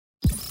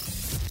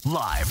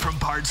Live from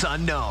parts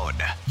unknown,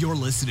 you're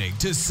listening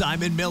to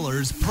Simon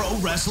Miller's Pro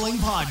Wrestling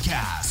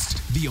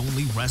Podcast, the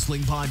only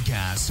wrestling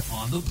podcast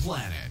on the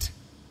planet,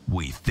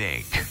 we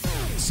think.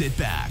 Sit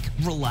back,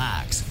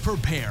 relax,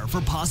 prepare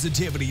for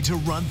positivity to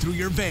run through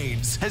your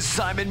veins as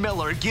Simon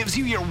Miller gives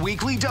you your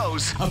weekly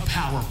dose of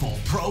powerful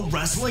pro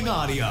wrestling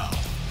audio.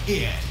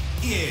 It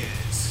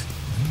is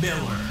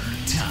Miller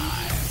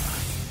Time.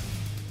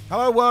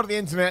 Hello, world of the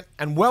internet,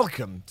 and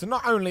welcome to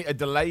not only a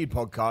delayed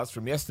podcast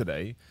from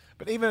yesterday,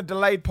 but even a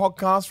delayed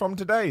podcast from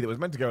today that was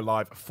meant to go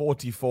live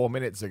 44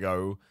 minutes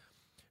ago.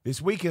 This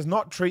week is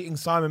not treating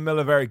Simon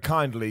Miller very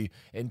kindly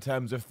in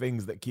terms of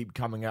things that keep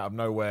coming out of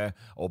nowhere,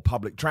 or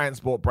public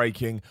transport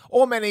breaking,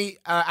 or many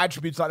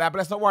attributes like that, but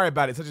let's not worry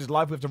about it. Such as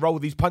life, we have to roll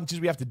with these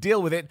punches, we have to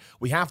deal with it,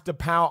 we have to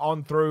power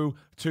on through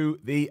to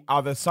the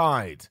other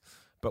side.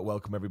 But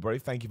welcome, everybody.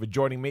 Thank you for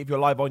joining me. If you're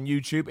live on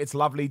YouTube, it's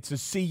lovely to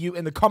see you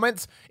in the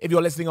comments. If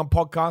you're listening on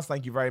podcast,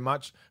 thank you very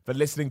much for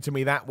listening to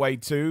me that way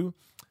too.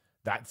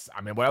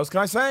 What else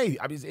can I say?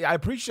 I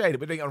appreciate it.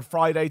 We're doing it on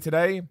Friday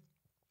today.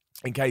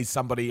 In case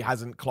somebody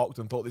hasn't clocked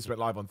and thought this went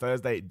live on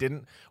Thursday, it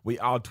didn't. We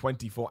are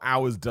 24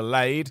 hours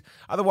delayed.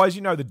 Otherwise,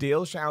 you know the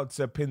deal. Shout out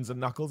to Pins and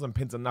Knuckles and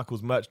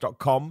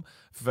pinsandknucklesmerch.com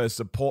for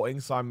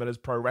supporting Simon Miller's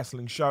Pro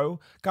Wrestling Show.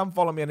 Come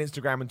follow me on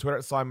Instagram and Twitter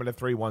at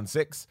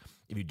SimonMiller316.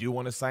 If you do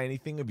want to say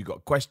anything, if you've got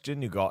a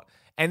question, you've got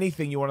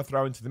anything you want to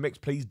throw into the mix,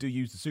 please do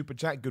use the super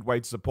chat. Good way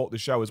to support the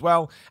show as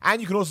well.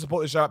 And you can also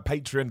support the show at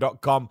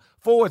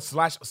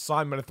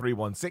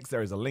patreon.com/SimonMiller316.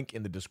 There is a link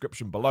in the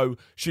description below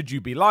should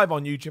you be live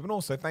on YouTube. And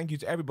also thank you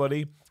to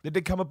everybody that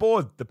did come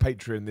aboard the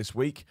Patreon this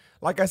week.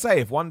 Like I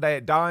say, if one day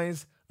it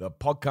dies, the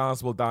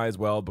podcast will die as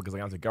well, because I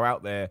have to go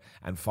out there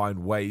and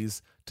find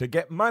ways to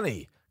get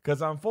money.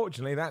 Because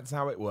unfortunately, that's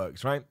how it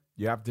works, right?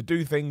 You have to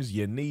do things,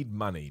 you need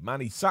money.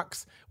 Money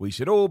sucks. We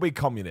should all be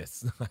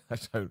communists.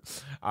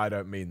 I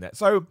don't mean that.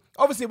 So,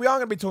 obviously, we are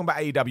going to be talking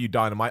about AEW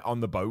Dynamite on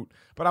the boat.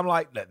 But I'm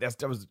like,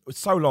 that was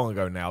so long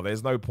ago now.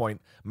 There's no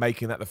point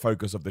making that the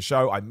focus of the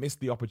show. I missed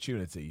the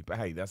opportunity. But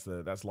hey, that's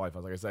life,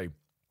 as I say.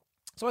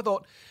 So I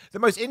thought the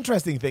most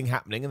interesting thing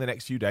happening in the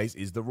next few days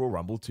is the Royal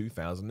Rumble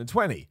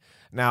 2020.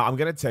 Now, I'm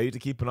going to tell you to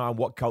keep an eye on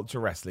What Culture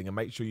Wrestling and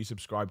make sure you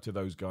subscribe to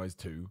those guys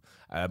too.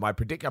 I'm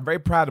very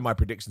proud of my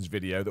predictions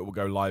video that will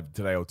go live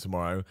today or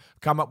tomorrow.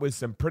 Come up with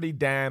some pretty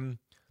damn,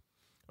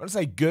 I want to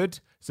say good,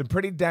 some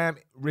pretty damn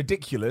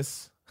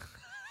ridiculous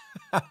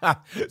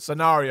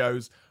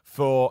scenarios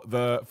for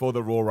the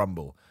Royal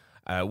Rumble.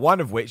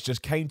 One of which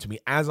just came to me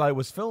as I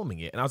was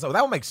filming it. And I was like,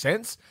 well, that would make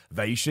sense.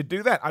 They should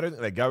do that. I don't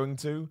think they're going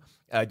to.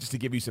 Just to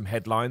give you some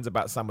headlines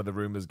about some of the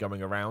rumors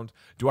going around.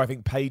 Do I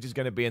think Paige is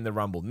going to be in the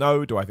Rumble?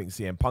 No. Do I think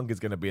CM Punk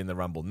is going to be in the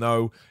Rumble?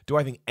 No. Do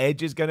I think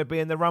Edge is going to be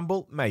in the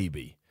Rumble?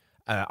 Maybe.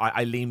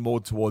 I lean more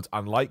towards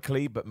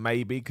unlikely, but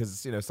maybe,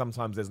 because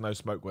sometimes there's no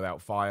smoke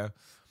without fire.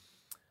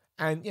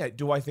 And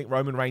do I think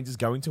Roman Reigns is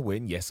going to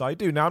win? Yes, I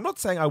do. Now, I'm not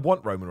saying I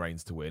want Roman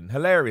Reigns to win.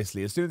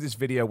 Hilariously, as soon as this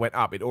video went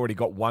up, it already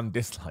got one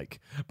dislike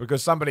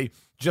because somebody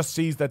just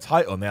sees the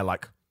title and they're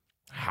like,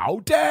 how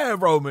dare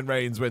Roman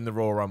Reigns win the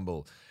Royal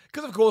Rumble?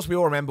 Because, of course, we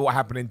all remember what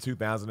happened in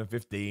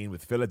 2015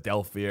 with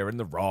Philadelphia and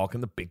The Rock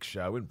and The Big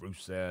Show and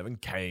Rusev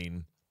and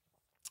Kane.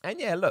 And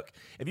look,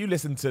 if you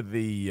listen to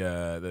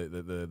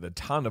the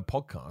ton of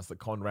podcasts that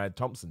Conrad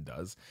Thompson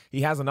does,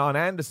 he has an Arn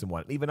Anderson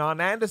one. Even Arn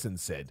Anderson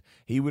said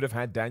he would have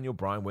had Daniel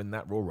Bryan win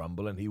that Royal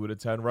Rumble and he would have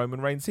turned Roman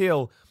Reigns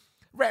heel.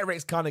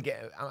 Rhetoric's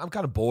I'm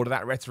kind of bored of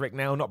that rhetoric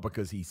now, not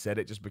because he said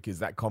it, just because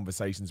that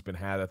conversation's been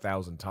had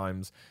 1,000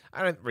 times.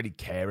 I don't really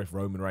care if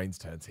Roman Reigns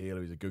turns heel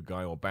or he's a good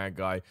guy or bad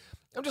guy.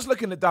 I'm just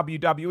looking at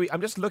WWE.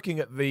 I'm just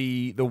looking at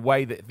the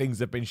way that things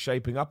have been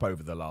shaping up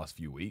over the last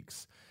few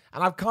weeks.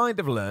 And I've kind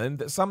of learned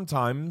that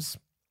sometimes,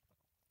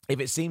 if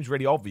it seems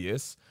really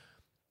obvious,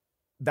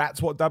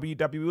 that's what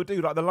WWE will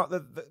do. Like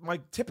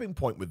my tipping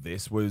point with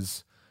this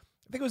was,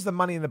 I think it was the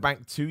Money in the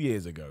Bank 2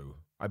 years ago,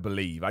 I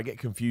believe. I get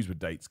confused with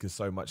dates because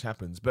so much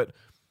happens. But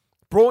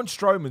Braun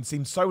Strowman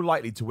seemed so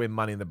likely to win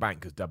Money in the Bank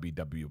because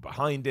WWE were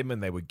behind him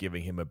and they were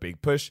giving him a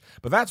big push.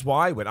 But that's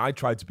why when I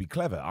tried to be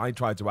clever, I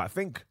tried to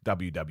outthink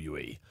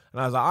WWE.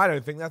 And I was like, I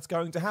don't think that's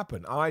going to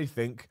happen. I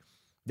think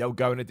they'll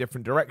go in a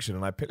different direction.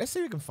 And let's see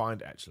if we can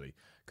find it, actually.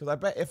 Because I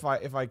bet if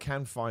I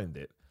can find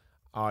it,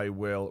 I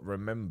will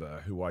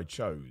remember who I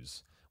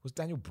chose. Was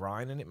Daniel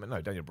Bryan in it?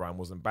 No, Daniel Bryan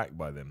wasn't back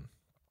by then.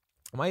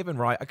 Am I even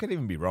right? I could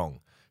even be wrong.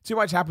 Too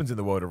much happens in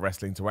the world of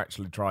wrestling to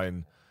actually try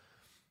and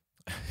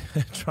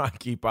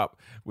keep up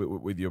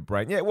with your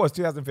brain. Yeah, it was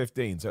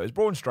 2015. So it was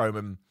Braun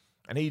Strowman,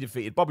 and he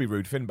defeated Bobby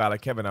Roode, Finn Balor,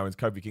 Kevin Owens,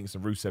 Kofi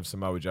Kingston, Rusev,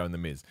 Samoa Joe, and The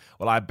Miz.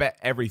 Well, I bet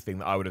everything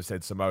that I would have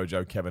said Samoa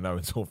Joe, Kevin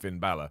Owens, or Finn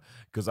Balor,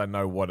 because I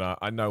know what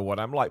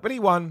I'm like. But he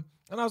won,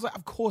 and I was like,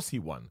 of course he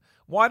won.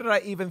 Why did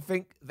I even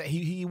think that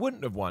he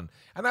wouldn't have won?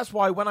 And that's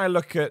why when I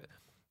look at,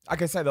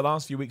 like I say, the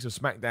last few weeks of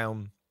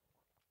SmackDown,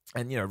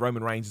 and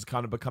Roman Reigns has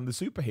kind of become the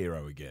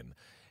superhero again.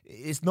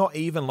 It's not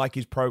even like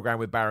his program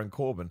with Baron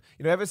Corbin.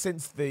 Ever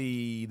since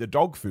the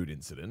dog food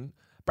incident,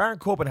 Baron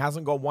Corbin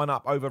hasn't got one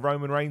up over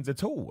Roman Reigns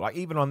at all. Like,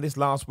 even on this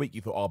last week,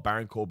 you thought,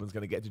 Baron Corbin's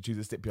going to get to choose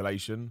a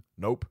stipulation.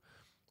 Nope.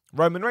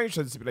 Roman Reigns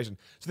chose the stipulation.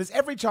 So there's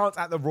every chance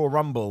at the Royal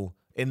Rumble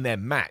in their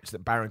match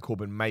that Baron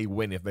Corbin may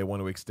win if they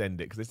want to extend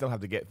it, because they still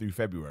have to get through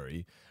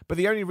February. But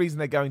the only reason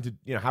they're going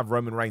to, have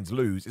Roman Reigns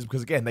lose is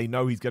because, again, they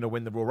know he's going to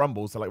win the Royal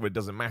Rumble, so it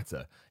doesn't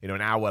matter.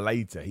 An hour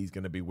later, he's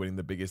going to be winning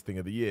the biggest thing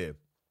of the year.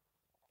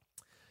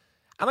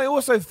 And I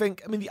also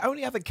think, the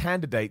only other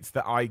candidates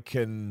that I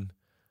can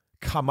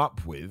come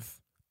up with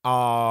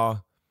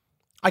are,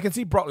 I can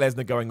see Brock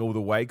Lesnar going all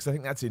the way, because I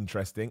think that's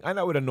interesting. I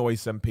know it would annoy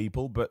some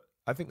people, but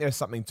I think there's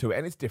something to it,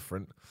 and it's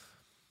different.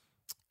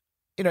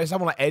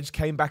 Someone like Edge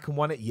came back and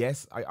won it.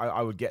 Yes,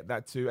 I would get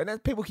that too. And then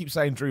people keep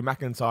saying Drew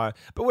McIntyre,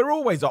 but we're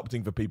always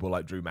opting for people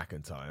like Drew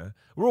McIntyre.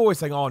 We're always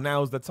saying, oh,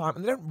 now's the time.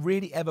 And they don't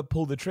really ever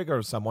pull the trigger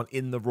of someone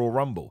in the Royal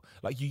Rumble.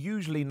 Like, you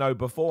usually know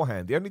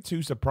beforehand. The only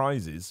two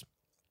surprises,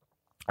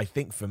 I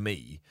think, for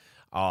me,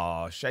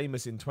 are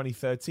Sheamus in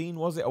 2013,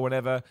 was it, or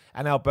whenever,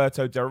 and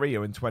Alberto Del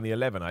Rio in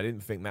 2011. I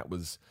didn't think that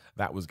was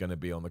going to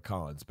be on the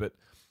cards, but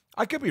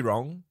I could be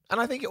wrong,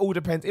 and I think it all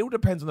depends. It all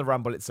depends on the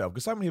Rumble itself,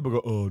 because so many people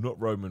go, oh, not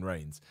Roman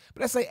Reigns.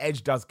 But let's say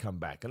Edge does come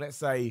back, and let's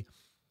say,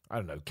 I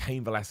don't know,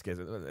 Cain Velasquez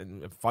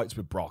fights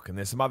with Brock, and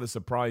there's some other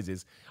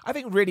surprises. I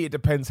think really it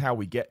depends how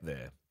we get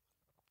there.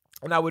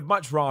 And I would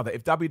much rather,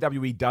 if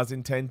WWE does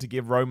intend to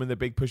give Roman the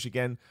big push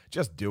again,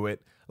 just do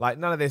it. Like,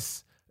 none of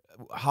this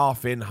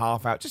half in,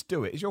 half out. Just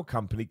do it. It's your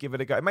company. Give it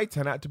a go. It may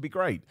turn out to be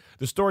great.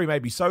 The story may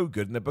be so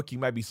good and the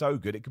booking may be so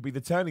good, it could be the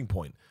turning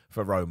point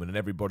for Roman and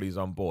everybody's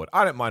on board.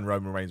 I don't mind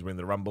Roman Reigns winning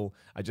the Rumble.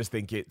 I just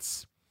think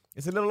it's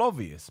a little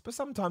obvious. But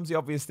sometimes the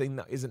obvious thing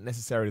isn't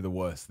necessarily the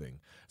worst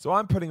thing. So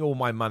I'm putting all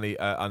my money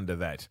under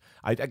that.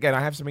 I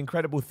have some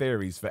incredible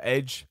theories for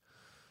Edge,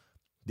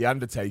 The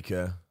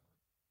Undertaker,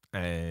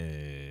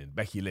 and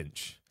Becky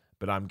Lynch.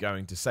 But I'm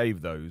going to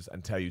save those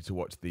and tell you to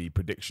watch the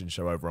prediction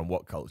show over on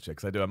What Culture,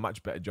 because I do a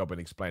much better job in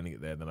explaining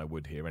it there than I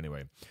would here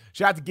anyway.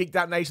 Shout out to Geeked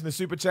Out Nation, the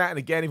Super Chat. And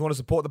again, if you want to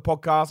support the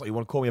podcast, or you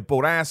want to call me a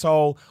bald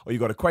asshole, or you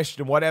got a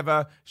question,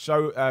 whatever,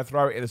 throw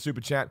it in the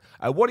Super Chat.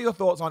 What are your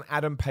thoughts on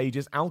Adam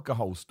Page's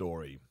alcohol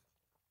story?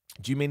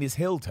 Do you mean his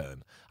heel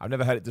turn? I've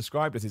never heard it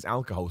described as his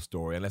alcohol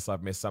story, unless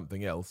I've missed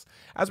something else.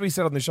 As we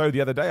said on the show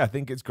the other day, I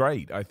think it's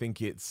great. I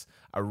think it's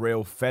a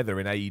real feather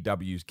in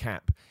AEW's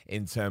cap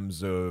in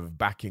terms of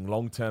backing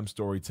long-term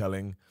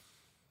storytelling,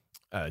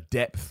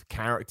 depth,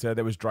 character.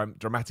 There was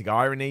dramatic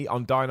irony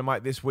on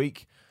Dynamite this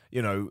week.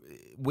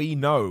 We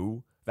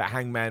know that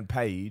Hangman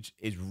Page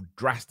is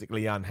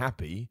drastically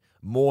unhappy,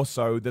 more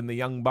so than the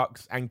Young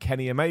Bucks and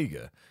Kenny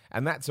Omega.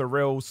 And that's a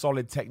real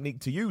solid technique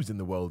to use in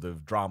the world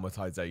of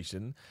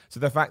dramatization. So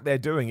the fact they're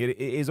doing it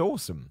is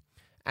awesome.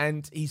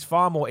 And he's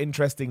far more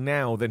interesting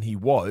now than he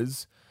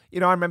was.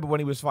 I remember when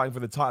he was fighting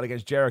for the title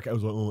against Jericho, I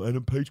was like, oh,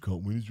 Adam Page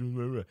can't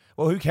win.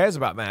 Well, who cares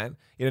about that?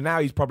 Now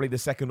he's probably the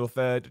second or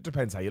third. It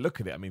depends how you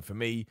look at it. For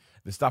me,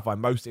 the stuff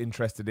I'm most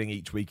interested in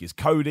each week is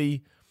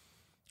Cody.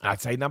 I'd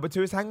say number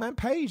 2 is Hangman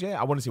Page. Yeah,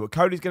 I want to see what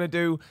Cody's going to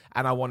do,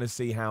 and I want to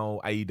see how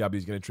AEW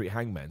is going to treat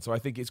Hangman. So I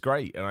think it's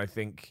great, and I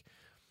think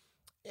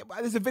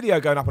there's a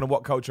video going up on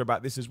What Culture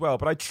about this as well.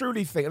 But I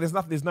truly think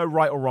there's no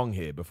right or wrong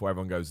here. Before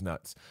everyone goes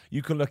nuts,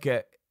 you can look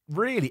at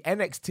really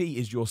NXT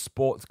is your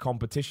sports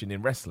competition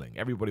in wrestling.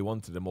 Everybody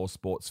wanted a more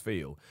sports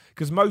feel,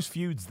 because most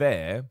feuds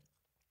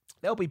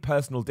there'll be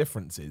personal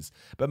differences,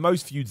 but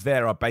most feuds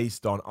there are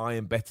based on I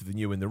am better than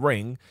you in the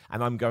ring,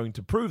 and I'm going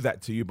to prove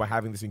that to you by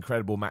having this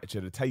incredible match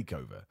at a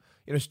takeover.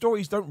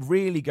 Stories don't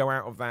really go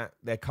out of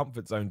their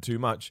comfort zone too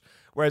much,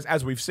 whereas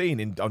as we've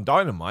seen on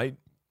Dynamite,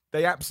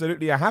 they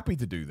absolutely are happy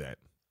to do that.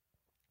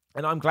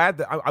 And I'm glad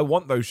that I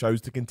want those shows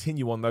to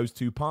continue on those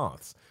two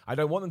paths. I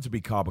don't want them to be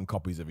carbon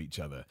copies of each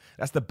other.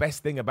 That's the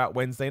best thing about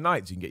Wednesday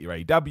nights. You can get your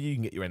AEW, you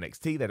can get your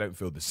NXT. They don't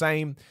feel the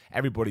same.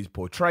 Everybody's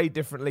portrayed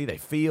differently. They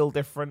feel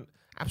different.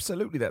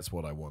 Absolutely, that's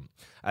what I want.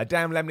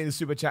 Dan Lemley in the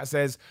Super Chat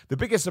says, the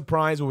biggest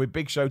surprise will be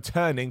Big Show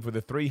turning for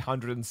the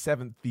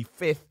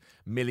 375th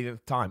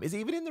millionth time. Is he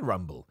even in the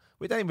Rumble?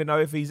 We don't even know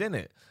if he's in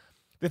it.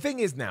 The thing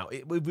is now,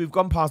 we've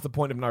gone past the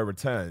point of no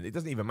return. It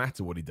doesn't even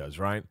matter what he does,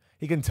 right?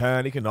 He can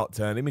turn, he can not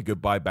turn, him a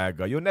goodbye bad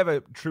guy. You'll never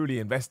truly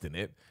invest in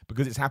it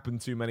because it's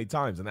happened too many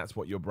times, and that's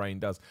what your brain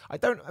does.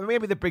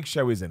 Maybe the Big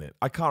Show is in it.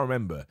 I can't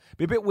remember. It'd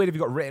be a bit weird if he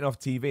got written off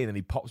TV and then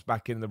he pops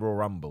back in the Royal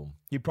Rumble.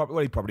 He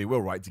probably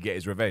will, right, to get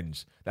his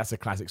revenge. That's a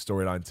classic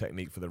storyline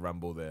technique for the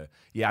Rumble there.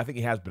 Yeah, I think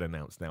he has been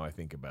announced now I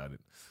think about it.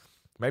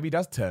 Maybe he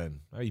does turn.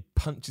 Maybe he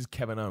punches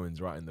Kevin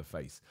Owens right in the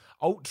face.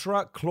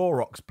 Ultra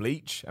Clorox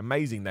Bleach.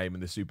 Amazing name in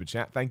the Super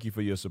Chat. Thank you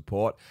for your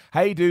support.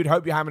 Hey, dude.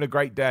 Hope you're having a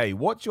great day.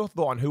 What's your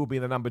thought on who will be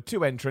the number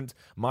 2 entrant?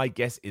 My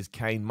guess is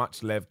Kane.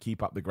 Much love.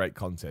 Keep up the great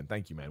content.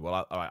 Thank you, man. Well,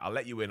 all right, I'll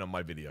let you in on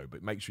my video,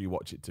 but make sure you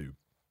watch it too.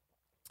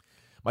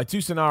 My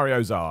 2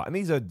 scenarios are, and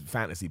these are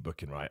fantasy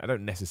booking, right? I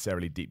don't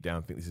necessarily deep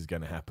down think this is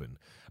going to happen.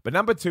 But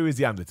number 2 is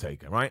The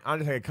Undertaker, right?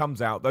 Undertaker comes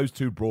out. Those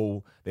two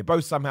brawl. They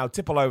both somehow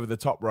tipple over the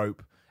top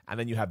rope. And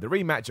then you have the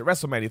rematch at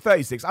WrestleMania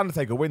 36.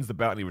 Undertaker wins the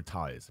belt and he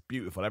retires.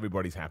 Beautiful.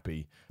 Everybody's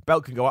happy.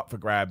 Belt can go up for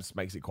grabs.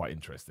 Makes it quite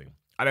interesting.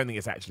 I don't think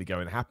it's actually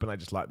going to happen. I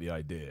just like the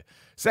idea.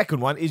 Second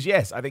one is,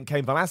 yes, I think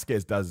Cain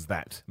Velasquez does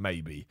that,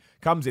 maybe.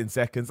 Comes in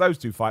seconds, those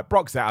two fight.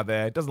 Brock's out of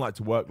there, doesn't like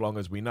to work long,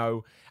 as we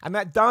know. And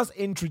that does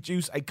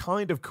introduce a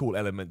kind of cool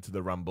element to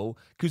the Rumble,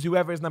 because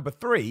whoever is number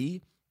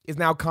 3 is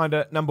now kind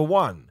of number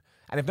 1.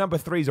 And if number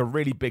 3 is a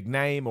really big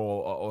name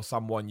or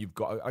someone you've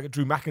got, like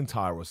Drew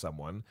McIntyre or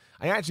someone,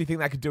 I actually think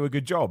that could do a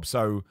good job.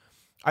 So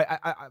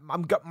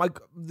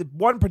the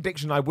one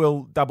prediction I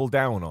will double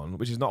down on,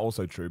 which is not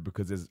also true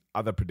because there's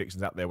other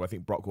predictions out there where I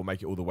think Brock will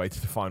make it all the way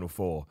to the final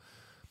 4.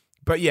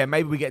 But yeah,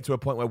 maybe we get to a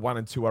point where 1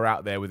 and 2 are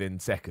out there within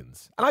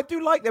seconds. And I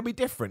do like they'll be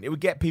different. It would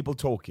get people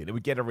talking. It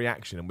would get a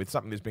reaction. And with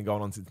something that's been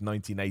going on since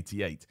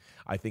 1988,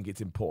 I think it's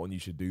important you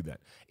should do that.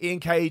 Ian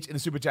Cage in the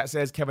Super Chat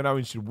says Kevin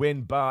Owens should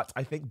win, but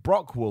I think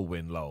Brock will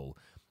win, lol.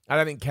 I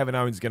don't think Kevin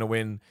Owens is going to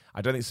win.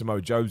 I don't think Samoa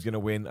Joe's going to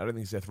win. I don't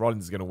think Seth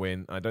Rollins is going to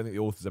win. I don't think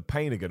the Authors of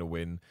Pain are going to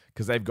win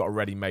because they've got a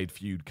ready-made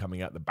feud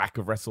coming out the back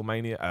of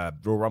WrestleMania,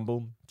 Royal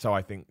Rumble. So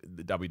I think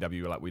the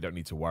WWE are like, we don't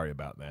need to worry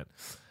about that.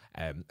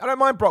 I don't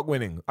mind Brock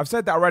winning. I've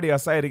said that already. I'll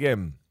say it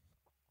again.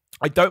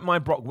 I don't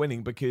mind Brock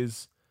winning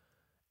because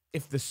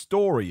if the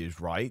story is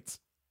right,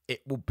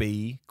 it will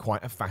be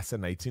quite a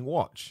fascinating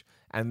watch.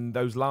 And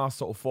those last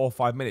sort of 4 or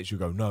 5 minutes, you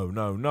go, no,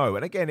 no, no.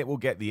 And again, it will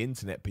get the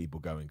internet people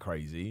going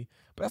crazy.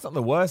 But that's not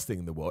the worst thing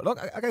in the world. Look,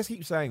 I guess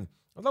keep saying,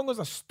 as long as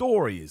a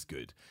story is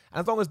good,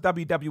 and as long as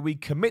WWE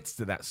commits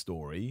to that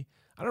story,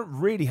 I don't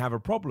really have a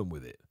problem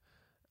with it.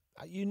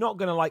 You're not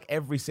going to like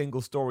every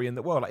single story in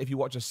the world. Like if you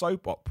watch a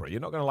soap opera,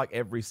 you're not going to like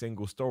every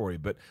single story,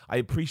 but I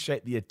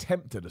appreciate the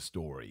attempt at a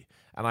story.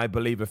 And I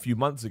believe a few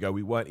months ago,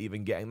 we weren't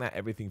even getting that.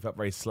 Everything felt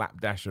very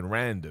slapdash and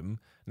random.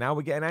 Now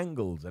we're getting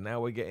angles and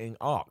now we're getting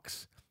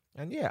arcs.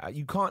 And yeah,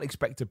 you can't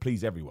expect to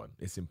please everyone.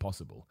 It's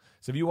impossible.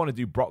 So if you want to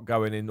do Brock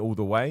going in all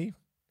the way,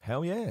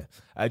 hell yeah.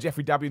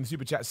 Jeffrey W. in the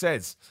Super Chat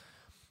says,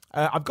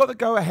 I've got to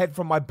go ahead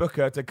from my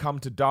booker to come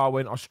to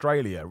Darwin,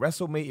 Australia.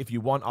 Wrestle me if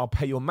you want. I'll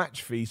pay your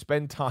match fee.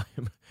 Spend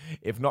time.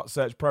 If not,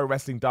 search Pro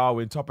Wrestling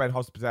Darwin, Top End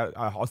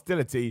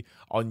Hostility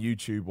on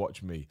YouTube.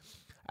 Watch me.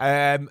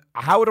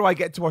 How do I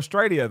get to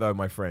Australia, though,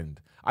 my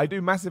friend? I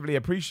do massively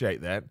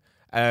appreciate that.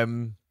 I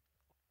mean,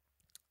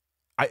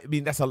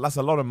 that's a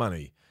lot of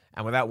money.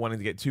 And without wanting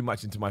to get too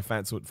much into my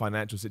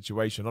financial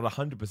situation, not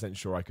 100%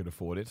 sure I could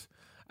afford it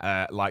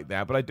like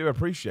that, but I do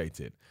appreciate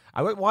it.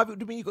 Why do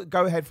you mean you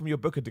go ahead from your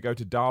booker to go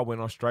to Darwin,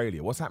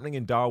 Australia? What's happening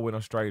in Darwin,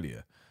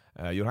 Australia?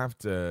 You'll have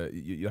to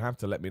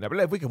let me know. But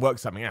if we can work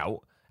something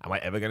out, am I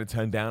ever going to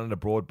turn down an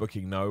abroad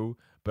booking? No,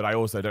 but I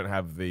also don't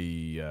have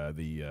the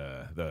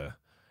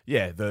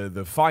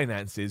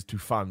finances to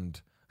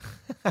fund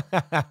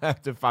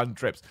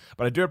trips.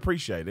 But I do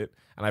appreciate it,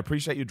 and I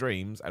appreciate your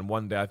dreams, and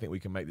one day I think we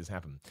can make this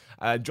happen.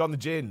 John the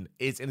Gin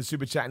is in the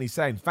Super Chat, and he's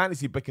saying,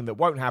 fantasy booking that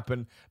won't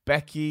happen.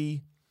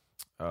 Becky,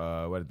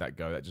 where did that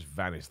go? That just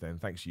vanished then.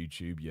 Thanks,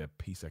 YouTube, you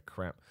piece of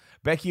crap.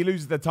 Becky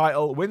loses the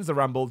title, wins the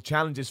Rumble,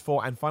 challenges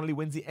for, and finally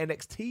wins the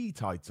NXT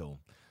title.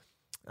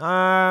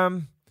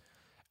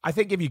 I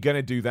think if you're going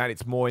to do that,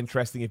 it's more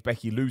interesting if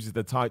Becky loses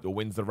the title,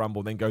 wins the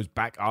Rumble, then goes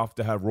back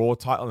after her Raw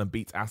title and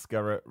beats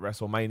Asuka at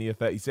WrestleMania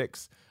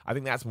 36. I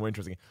think that's more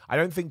interesting. I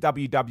don't think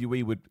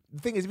WWE would...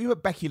 The thing is, if you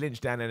put Becky Lynch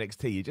down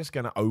NXT, you're just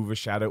going to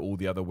overshadow all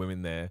the other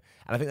women there.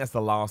 And I think that's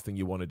the last thing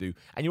you want to do.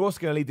 And you're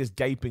also going to leave this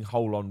gaping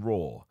hole on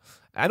Raw.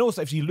 And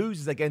also, if she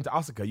loses again to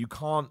Asuka, you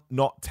can't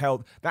not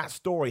tell... That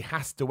story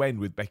has to end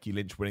with Becky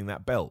Lynch winning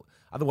that belt.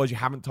 Otherwise, you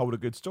haven't told a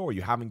good story.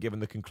 You haven't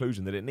given the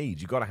conclusion that it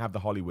needs. You've got to have the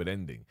Hollywood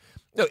ending.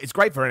 No, it's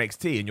great for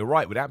NXT, and you're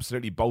right. It would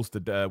absolutely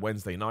bolster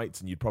Wednesday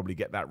nights, and you'd probably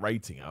get that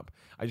rating up.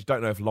 I just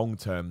don't know if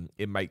long-term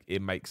it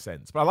makes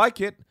sense. But I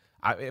like it.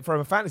 From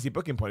a fantasy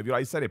booking point of view,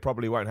 like you said, it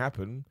probably won't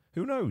happen.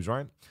 Who knows,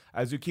 right?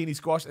 Zucchini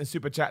Squash in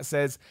Super Chat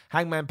says,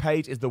 Hangman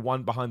Page is the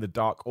one behind the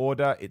Dark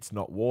Order. It's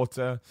not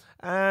water.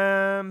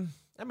 I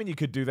mean, you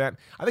could do that.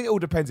 I think it all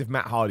depends if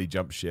Matt Hardy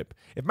jumps ship.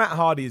 If Matt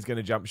Hardy is going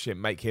to jump ship,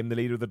 make him the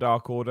leader of the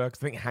Dark Order. Because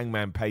I think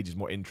Hangman Page is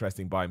more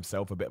interesting by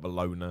himself, a bit of a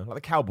loner. Like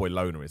the Cowboy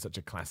Loner is such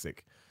a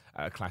classic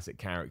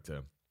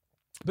character.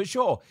 But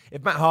sure,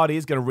 if Matt Hardy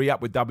is going to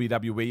re-up with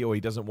WWE or he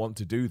doesn't want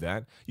to do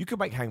that, you could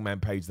make Hangman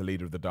Page the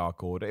leader of the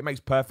Dark Order. It makes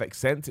perfect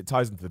sense. It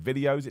ties into the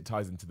videos. It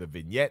ties into the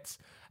vignettes.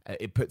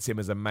 It puts him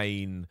as a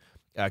main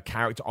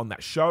character on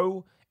that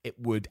show. It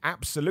would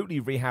absolutely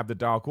rehab the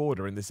Dark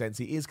Order in the sense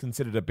he is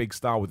considered a big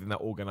star within that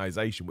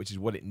organization, which is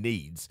what it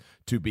needs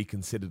to be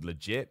considered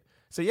legit.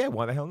 So yeah,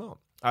 why the hell not?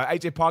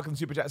 AJ Parker in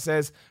Super Chat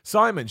says,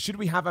 Simon, should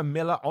we have a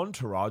Miller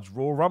Entourage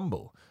Raw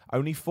Rumble?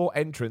 Only 4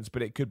 entrants,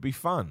 but it could be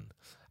fun.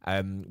 I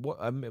don't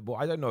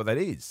know what that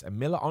is. A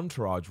Miller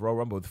Entourage Royal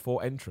Rumble with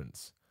 4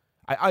 entrants.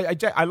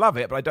 I love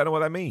it, but I don't know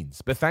what that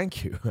means. But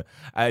thank you.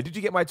 Did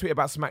you get my tweet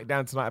about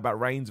SmackDown tonight about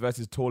Reigns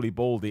versus Torley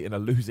Baldy in a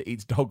loser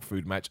eats dog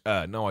food match?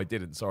 No, I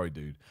didn't. Sorry,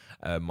 dude.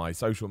 My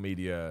social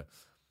media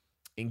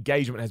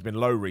engagement has been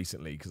low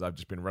recently because I've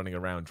just been running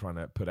around trying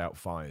to put out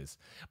fires.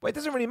 But it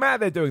doesn't really matter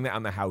they're doing that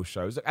on the house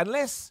shows.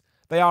 Unless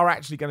they are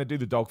actually going to do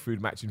the dog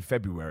food match in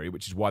February,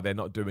 which is why they're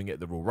not doing it at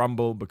the Royal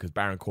Rumble because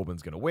Baron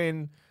Corbin's going to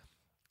win.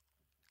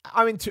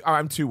 I'm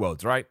in two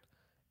worlds, right?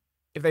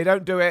 If they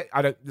don't do it,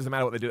 doesn't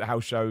matter what they do at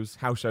house shows.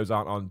 House shows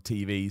aren't on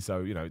TV,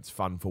 so, it's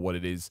fun for what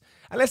it is.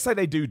 And let's say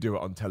they do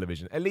it on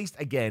television. At least,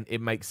 again,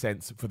 it makes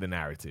sense for the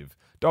narrative.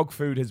 Dog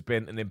food has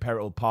been an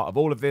imperative part of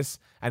all of this,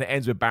 and it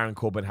ends with Baron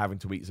Corbin having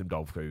to eat some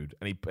dog food.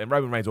 And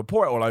Roman Reigns will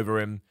pour it all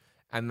over him,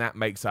 and that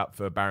makes up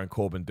for Baron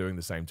Corbin doing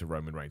the same to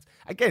Roman Reigns.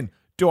 Again,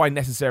 do I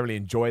necessarily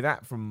enjoy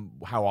that from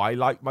how I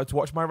like to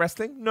watch my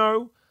wrestling?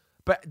 No.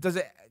 But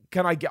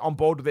can I get on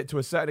board with it to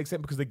a certain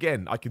extent? Because,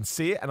 again, I can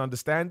see it and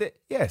understand it?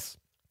 Yes.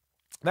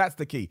 That's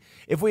the key.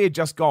 If we had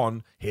just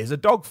gone, here's a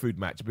dog food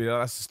match, but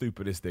that's the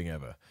stupidest thing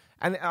ever.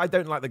 And I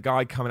don't like the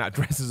guy coming out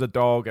dressed as a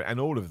dog and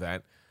all of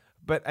that,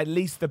 but at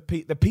least the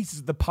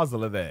pieces of the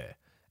puzzle are there.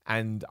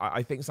 And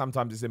I think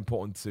sometimes it's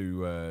important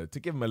to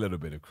give him a little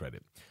bit of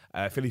credit.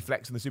 Philly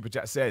Flex in the Super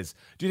Chat says,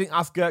 do you think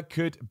Asuka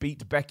could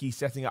beat Becky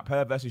setting up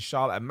her versus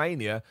Charlotte at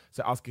Mania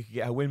so Asuka could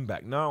get her win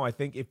back? No, I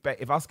think if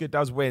Asuka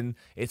does win,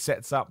 it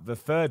sets up the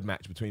third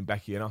match between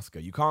Becky and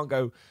Asuka.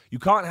 You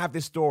can't have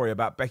this story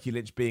about Becky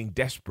Lynch being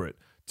desperate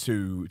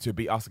to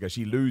beat Asuka.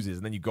 She loses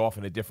and then you go off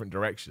in a different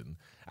direction.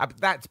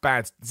 That's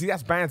bad. See,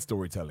 that's bad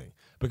storytelling,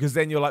 because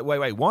then you're like,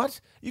 wait, what?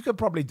 You could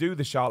probably do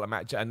the Charlotte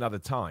match at another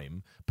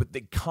time, but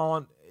they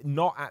can't,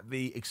 not at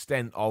the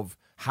extent of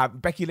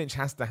Becky Lynch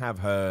has to have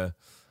her,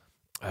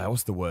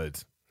 what's the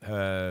word?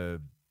 I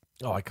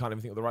can't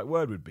even think what the right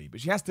word would be, but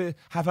she has to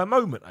have her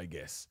moment, I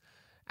guess.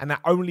 And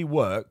that only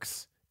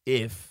works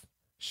if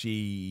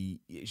she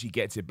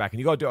gets it back, and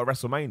you got to do it at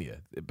WrestleMania,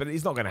 but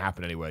it's not going to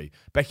happen anyway.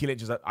 Becky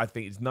Lynch I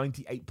think, is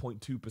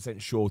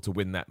 98.2% sure to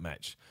win that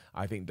match.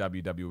 I think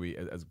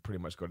WWE has pretty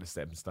much got it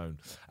set in stone.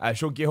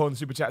 Sean Gihorn in the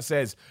Super Chat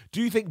says,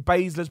 do you think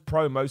Baszler's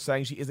promo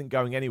saying she isn't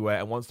going anywhere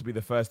and wants to be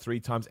the first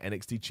 3 times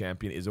NXT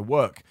champion is a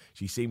work?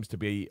 She seems to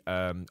be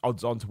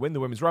odds on to win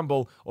the Women's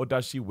Rumble, or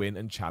does she win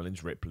and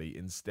challenge Ripley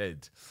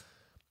instead?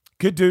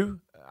 Could do.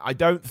 I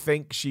don't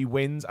think she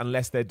wins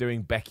unless they're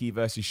doing Becky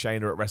versus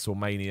Shayna at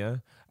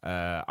WrestleMania.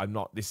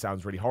 This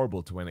sounds really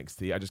horrible to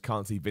NXT. I just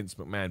can't see Vince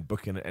McMahon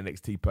booking an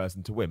NXT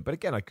person to win. But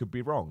again, I could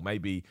be wrong.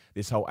 Maybe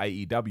this whole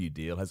AEW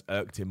deal has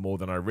irked him more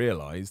than I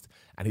realized,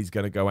 and he's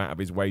going to go out of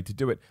his way to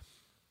do it.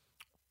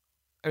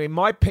 I mean,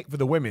 my pick for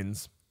the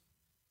women's,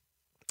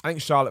 I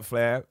think Charlotte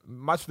Flair,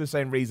 much for the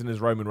same reason as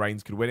Roman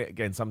Reigns could win it.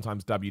 Again,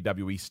 sometimes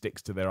WWE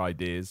sticks to their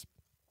ideas.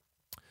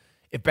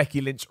 If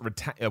Becky Lynch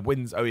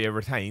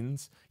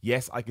retains,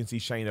 yes, I can see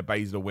Shayna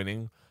Baszler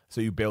winning. So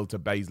you build to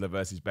Baszler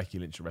versus Becky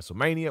Lynch at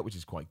WrestleMania, which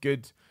is quite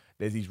good.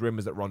 There's these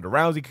rumors that Ronda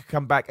Rousey could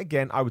come back.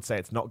 Again, I would say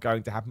it's not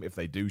going to happen. If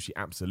they do, she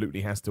absolutely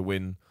has to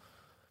win.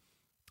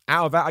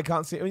 Out of that, I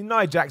can't see. I mean,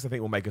 Nia Jax, I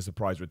think, will make a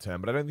surprise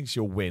return, but I don't think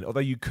she'll win. Although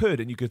you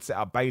could set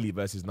up Bayley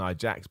versus Nia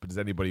Jax, but does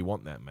anybody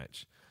want that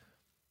match?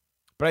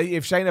 But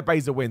if Shayna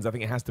Baszler wins, I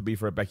think it has to be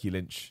for a Becky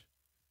Lynch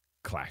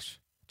clash.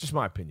 Just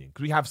my opinion,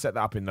 because we have set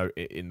that up in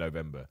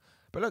November.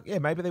 But look, yeah,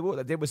 maybe they will.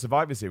 They did with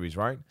Survivor Series,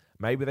 right?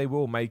 Maybe they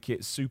will make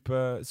it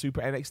super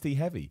NXT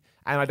heavy.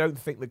 And I don't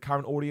think the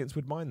current audience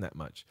would mind that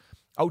much.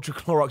 Ultra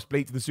Clorox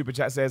Bleach to the Super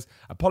Chat says,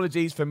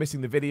 apologies for missing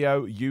the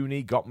video.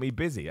 Uni got me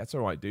busy. That's all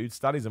right, dude.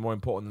 Studies are more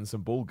important than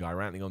some bald guy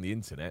ranting on the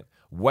internet.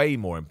 Way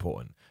more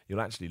important. You'll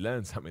actually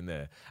learn something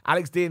there.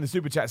 Alex D in the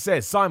Super Chat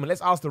says, Simon,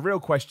 let's ask the real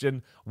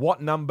question.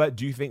 What number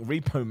do you think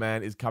Repo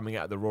Man is coming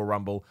out of the Royal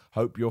Rumble?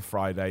 Hope your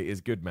Friday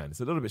is good, man. It's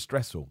a little bit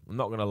stressful. I'm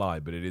not going to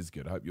lie, but it is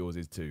good. I hope yours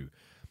is too.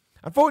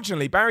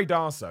 Unfortunately, Barry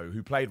Darsow,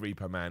 who played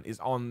Repo Man, is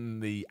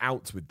on the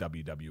outs with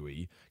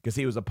WWE because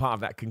he was a part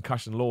of that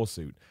concussion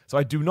lawsuit. So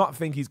I do not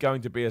think he's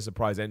going to be a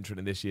surprise entrant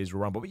in this year's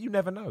Royal Rumble. But you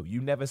never know. You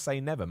never say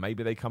never.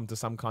 Maybe they come to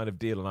some kind of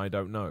deal and I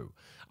don't know.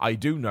 I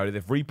do know that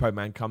if Repo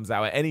Man comes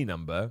out at any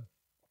number,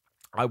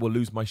 I will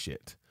lose my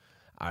shit.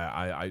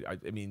 I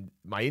mean,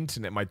 my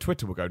internet, my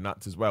Twitter will go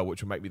nuts as well,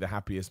 which will make me the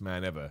happiest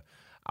man ever.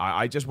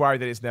 I just worry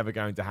that it's never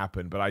going to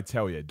happen. But I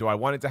tell you, do I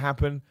want it to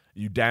happen?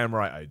 You damn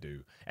right I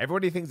do.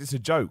 Everybody thinks it's a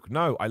joke.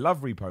 No, I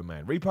love Repo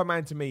Man. Repo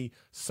Man, to me,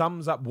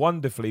 sums up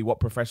wonderfully what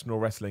professional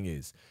wrestling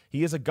is.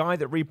 He is a guy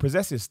that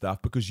repossesses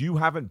stuff because you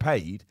haven't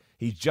paid.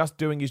 He's just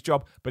doing his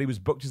job, but he was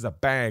booked as a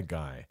bad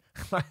guy.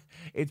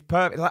 It's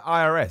perfect. It's like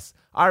IRS.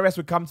 IRS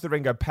would come to the ring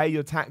and go, pay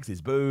your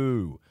taxes.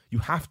 Boo. You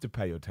have to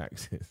pay your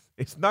taxes.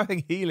 It's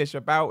nothing heelish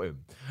about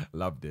him.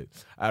 Loved it.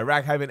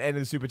 Raghaven N in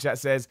the Super Chat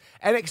says,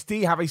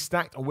 NXT have a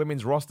stacked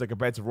women's roster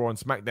compared to Raw and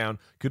SmackDown.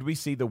 Could we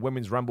see the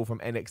Women's Rumble from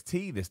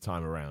NXT this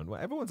time around? Well,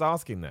 everyone's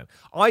asking that.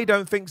 I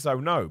don't think so,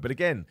 no. But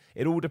again,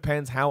 it all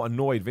depends how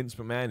annoyed Vince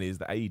McMahon is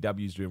that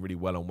AEW is doing really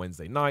well on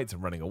Wednesday nights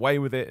and running away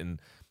with it, and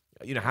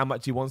how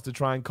much he wants to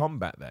try and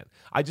combat that.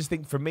 I just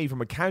think, for me,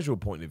 from a casual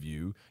point of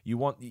view,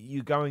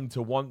 you're going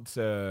to want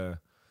to...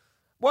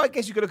 Well, I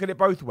guess you could look at it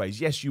both ways.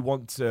 Yes, you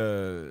want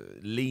to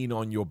lean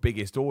on your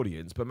biggest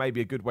audience, but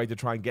maybe a good way to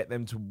try and get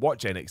them to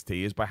watch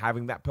NXT is by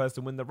having that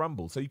person win the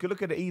Rumble. So you could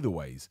look at it either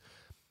ways.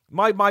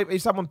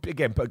 If someone,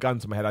 again, put a gun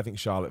to my head, I think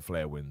Charlotte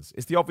Flair wins.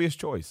 It's the obvious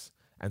choice.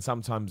 And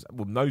sometimes,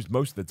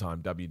 most of the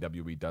time,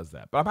 WWE does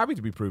that. But I'm happy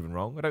to be proven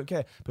wrong. I don't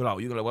care. People are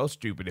like, you're well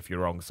stupid if you're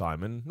wrong,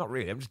 Simon. Not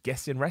really. I'm just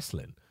guessing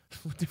wrestling.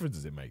 What difference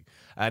does it make?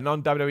 A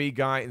non-WWE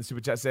guy in Super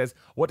Chat says,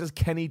 what does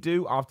Kenny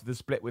do after the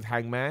split with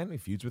Hangman? He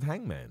feuds with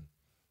Hangman.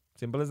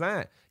 Simple as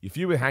that. You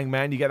feud with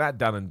Hangman, you get that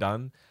done and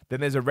done.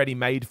 Then there's a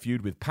ready-made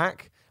feud with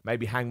Pac.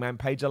 Maybe Hangman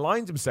Page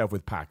aligns himself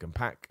with Pac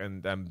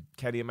and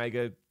Kenny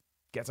Omega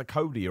gets a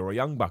Cody or a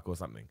Young Buck or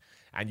something.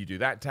 And you do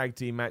that tag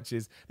team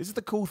matches. This is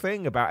the cool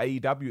thing about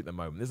AEW at the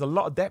moment. There's a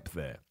lot of depth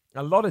there.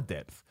 A lot of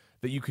depth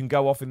that you can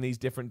go off in these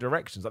different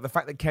directions. Like the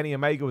fact that Kenny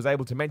Omega was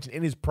able to mention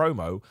in his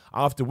promo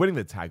after winning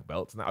the tag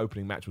belts, and that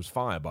opening match was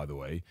fire, by the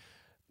way,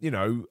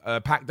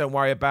 Pac, don't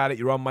worry about it.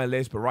 You're on my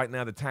list, but right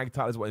now the tag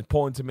title is what's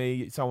important to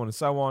me, so on and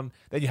so on.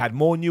 Then you had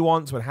more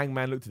nuance when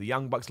Hangman looked at the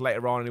Young Bucks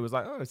later on, and he was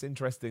like, oh, it's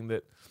interesting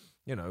that,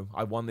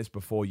 I won this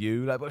before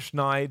you. Like, but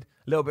Schneid, a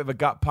little bit of a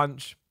gut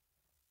punch.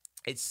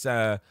 It's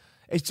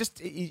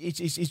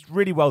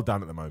really well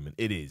done at the moment.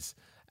 It is.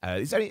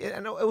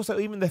 And also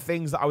even the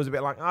things that I was a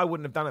bit like, I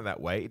wouldn't have done it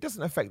that way. It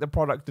doesn't affect the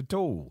product at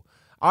all.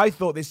 I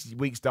thought this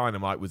week's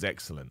Dynamite was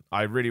excellent.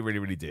 I really, really,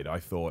 really did. I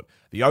thought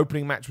the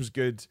opening match was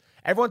good.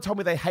 Everyone told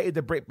me they hated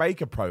the Britt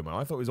Baker promo.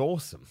 I thought it was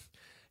awesome.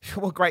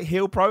 What a great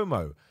heel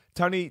promo.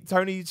 Tony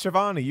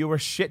Schiavone, you were a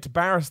shit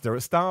barrister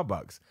at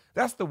Starbucks.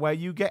 That's the way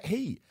you get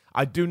heat.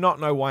 I do not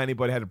know why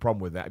anybody had a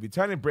problem with that. If you're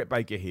turning Britt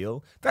Baker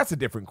heel, that's a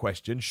different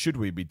question. Should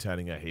we be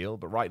turning her heel?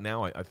 But right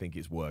now, I think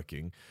it's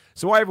working.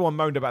 So why everyone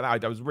moaned about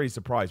that, I was really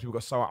surprised. People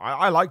got so...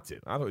 I liked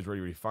it. I thought it was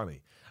really, really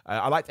funny.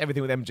 I liked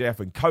everything with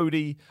MJF and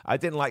Cody. I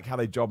didn't like how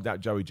they jobbed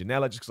out Joey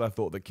Janela just because I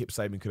thought that Kip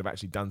Sabian could have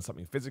actually done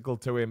something physical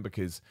to him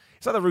because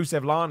it's like the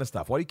Rusev Lana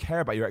stuff. Why do you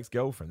care about your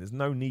ex-girlfriend? There's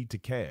no need to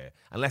care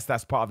unless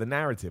that's part of the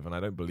narrative, and I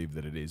don't believe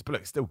that it is. But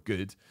look, it's still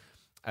good.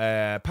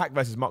 Pac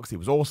versus Moxley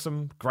was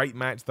awesome. Great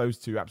match. Those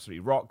two absolutely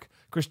rock.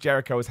 Chris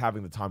Jericho is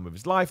having the time of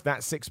his life.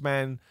 That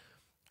six-man,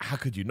 how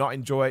could you not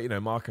enjoy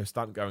it? Marco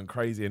Stunt going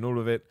crazy and all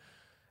of it.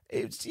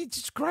 It's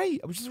just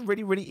great. It was just a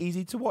really, really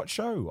easy to watch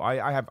show.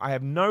 I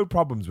have no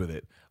problems with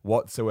it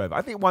whatsoever.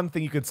 I think one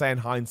thing you could say in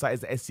hindsight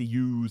is that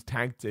SCU's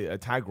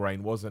tag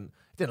reign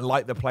didn't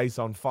light the place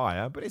on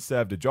fire, but it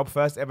served a job.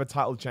 First ever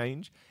title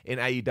change in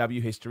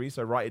AEW history.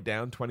 So write it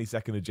down,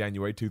 22nd of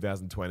January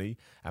 2020,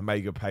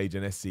 Omega Page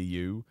and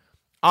SCU.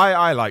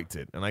 I liked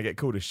it, and I get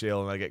called a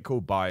shill, and I get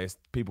called biased.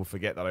 People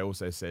forget that I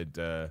also said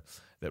that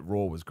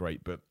Raw was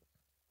great, but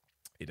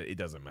it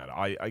doesn't matter.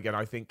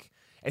 I think,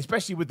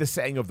 especially with the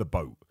setting of the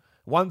boat,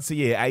 once a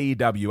year,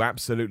 AEW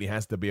absolutely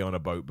has to be on a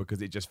boat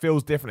because it just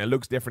feels different. It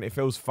looks different. It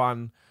feels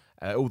fun.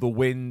 All the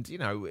wind,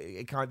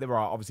 there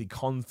are obviously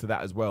cons to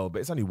that as well,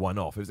 but it's only one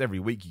off. It was every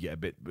week you get a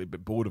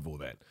bit bored of all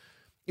that.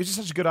 It's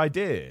just such a good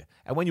idea.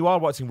 And when you are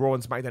watching Raw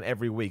and SmackDown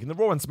every week, and the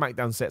Raw and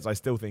SmackDown sets I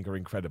still think are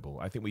incredible.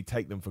 I think we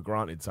take them for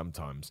granted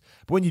sometimes.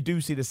 But when you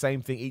do see the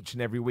same thing each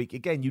and every week,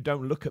 again, you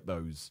don't look at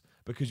those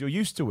because you're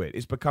used to it.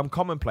 It's become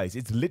commonplace.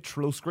 It's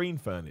literal screen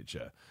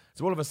furniture.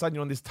 So all of a sudden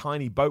you're on this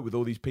tiny boat with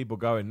all these people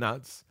going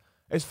nuts.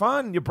 It's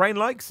fun. Your brain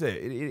likes it.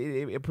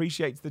 It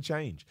appreciates the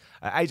change.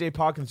 AJ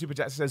Park in the Super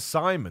Chat says,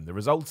 Simon, the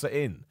results are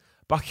in.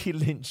 Becky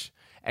Lynch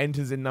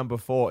enters in number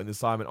 4 in the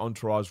Simon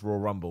Entourage Raw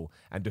Rumble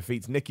and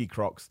defeats Nikki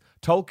Crocs.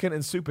 Tolkien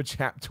and Super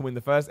Chap to win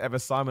the first ever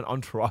Simon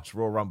Entourage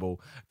Raw Rumble.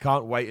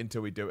 Can't wait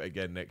until we do it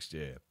again next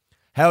year.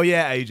 Hell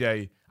yeah,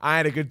 AJ. I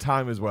had a good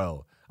time as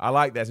well. I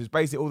like this. It's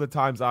basically all the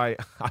times I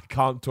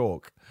can't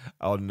talk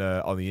on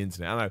the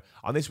internet. I know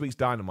on this week's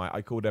Dynamite,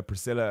 I called her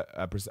Priscilla.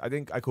 I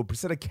think I called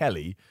Priscilla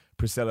Kelly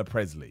Priscilla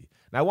Presley.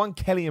 Now,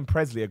 Kelly and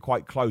Presley are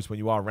quite close when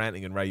you are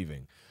ranting and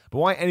raving. But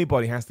why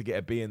anybody has to get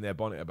a bee in their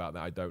bonnet about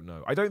that, I don't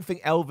know. I don't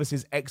think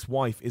Elvis's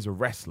ex-wife is a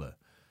wrestler.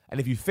 And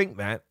if you think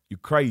that, you're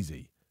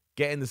crazy.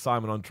 Get in the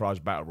Simon Entourage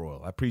Battle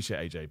Royal. I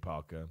appreciate AJ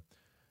Parker.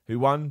 Who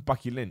won?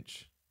 Becky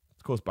Lynch.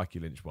 Of course Becky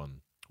Lynch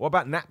won. What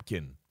about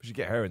Napkin? We should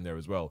get her in there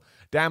as well.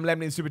 Damn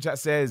Lemony in Super Chat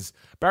says,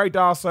 Barry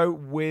Darso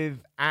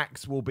with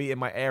Axe will be in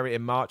my area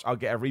in March. I'll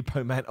get a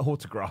Repo Man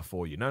autograph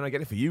for you. No,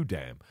 get it for you,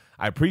 damn.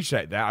 I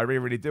appreciate that. I really,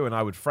 really do. And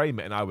I would frame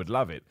it and I would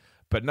love it.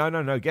 But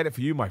no. Get it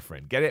for you, my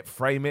friend. Get it,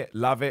 frame it,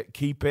 love it,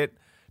 keep it.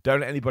 Don't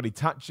let anybody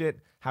touch it.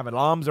 Have an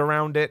arms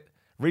around it.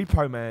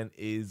 Repo Man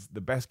is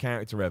the best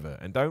character ever.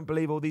 And don't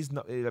believe all these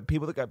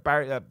people that got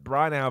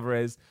Brian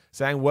Alvarez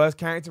saying worst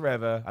character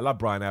ever. I love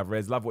Brian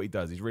Alvarez. Love what he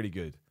does. He's really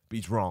good. But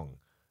he's wrong.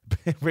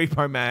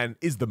 Repo Man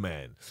is the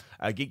man.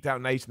 Geeked Out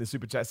Nation, the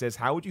Super Chat says,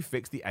 how would you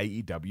fix the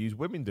AEW's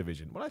women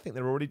division? Well, I think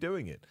they're already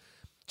doing it.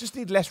 Just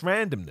need less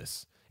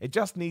randomness. It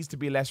just needs to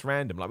be less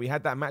random. Like we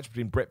had that match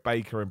between Britt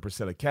Baker and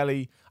Priscilla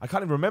Kelly. I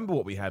can't even remember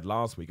what we had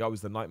last week. It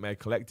was the Nightmare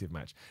Collective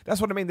match. That's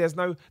what I mean.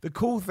 The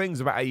cool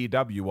things about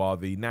AEW are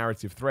the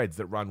narrative threads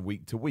that run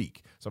week to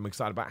week. So I'm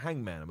excited about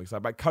Hangman. I'm excited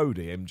about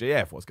Cody,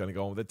 MJF, what's going to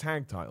go on with the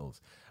tag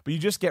titles. But you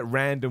just get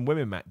random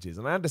women matches.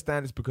 And I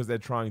understand it's because they're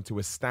trying to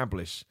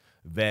establish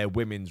their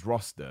women's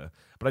roster.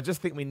 But I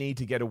just think we need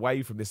to get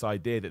away from this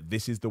idea that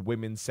this is the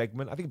women's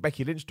segment. I think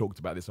Becky Lynch talked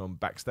about this on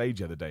Backstage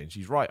the other day, and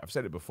she's right. I've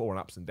said it before on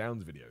Ups and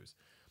Downs videos.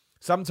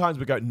 Sometimes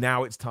we go,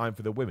 now it's time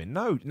for the women.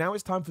 No, now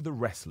it's time for the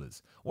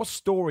wrestlers. What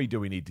story do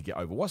we need to get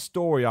over? What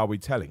story are we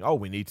telling? Oh,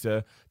 we need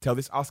to tell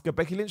this Asuka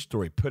Becky Lynch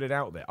story. Put it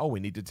out there. Oh,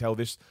 we need to tell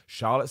this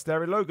Charlotte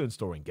Sterling Logan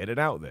story and get it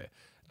out there.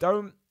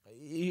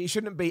 It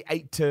shouldn't be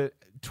 8 to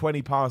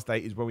 20 past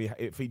 8 is when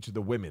it featured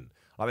the women.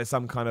 Like they're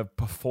some kind of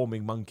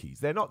performing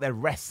monkeys. They're not. They're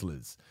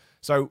wrestlers.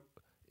 So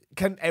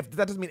That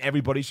doesn't mean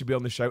everybody should be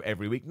on the show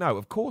every week. No,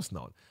 of course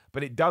not.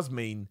 But it does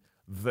mean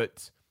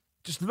that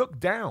just look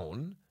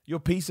down your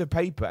piece of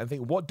paper and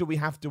think, what do we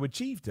have to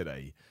achieve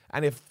today?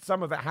 And if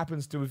some of that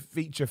happens to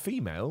feature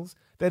females,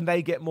 then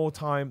they get more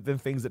time than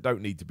things that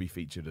don't need to be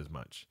featured as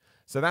much.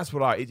 So that's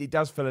what it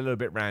does feel a little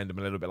bit random,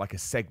 a little bit like a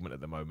segment at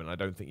the moment. I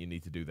don't think you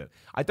need to do that.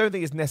 I don't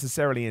think it's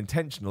necessarily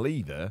intentional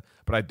either,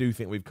 but I do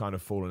think we've kind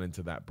of fallen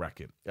into that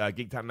bracket.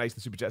 Geeked Out Nation,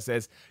 the Super Chat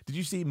says, did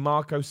you see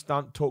Marco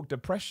Stunt talk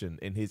depression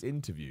in his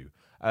interview?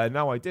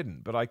 No, I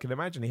didn't, but I can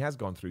imagine he has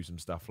gone through some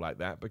stuff like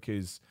that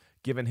because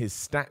given his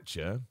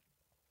stature,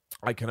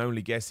 I can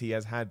only guess he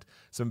has had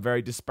some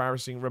very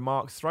disparaging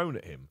remarks thrown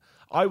at him.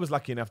 I was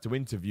lucky enough to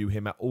interview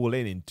him at All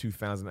In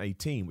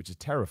 2018, which is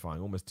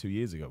terrifying, almost 2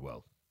 years ago.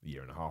 Well, a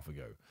year and a half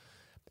ago.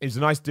 He was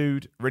a nice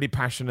dude, really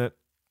passionate.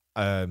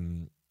 I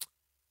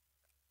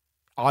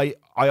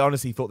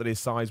honestly thought that his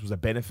size was a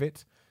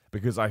benefit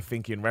because I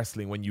think in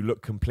wrestling, when you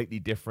look completely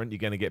different, you're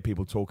going to get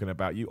people talking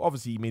about you.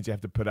 Obviously, it means you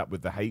have to put up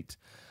with the hate.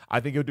 I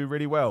think he'll do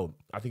really well.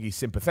 I think he's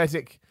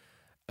sympathetic.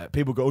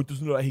 People go,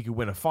 doesn't look like he could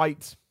win a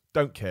fight.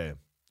 Don't care.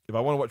 If I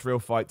want to watch real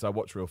fights, I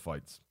watch real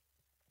fights.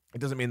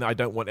 It doesn't mean that I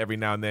don't want every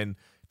now and then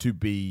to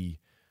be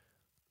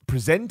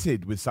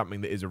presented with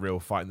something that is a real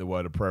fight in the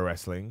world of pro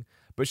wrestling.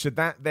 But should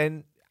that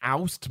then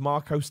oust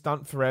Marco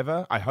Stunt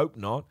forever? I hope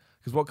not,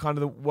 because what kind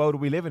of the world are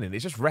we living in?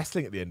 It's just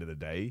wrestling at the end of the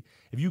day.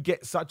 If you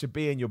get such a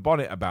bee in your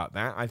bonnet about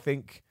that, I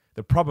think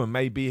the problem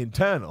may be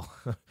internal.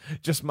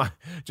 just my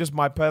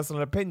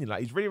personal opinion.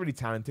 Like, he's really, really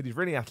talented. He's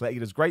really athletic. He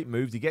does great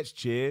moves. He gets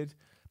cheered.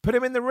 Put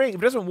him in the ring.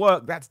 If it doesn't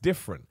work, that's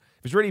different.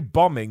 If it's really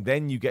bombing,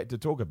 then you get to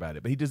talk about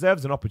it. But he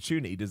deserves an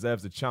opportunity. He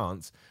deserves a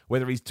chance,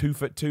 whether he's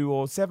 2'2"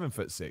 or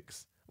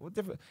 7'6". What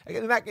different?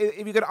 Again, if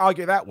you're going to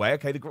argue it that way,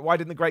 okay, why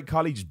didn't the great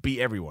Khali just beat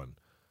everyone?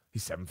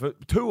 He's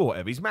 7'2" or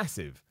whatever. He's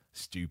massive.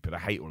 Stupid. I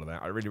hate all of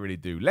that. I really, really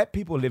do. Let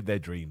people live their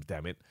dreams,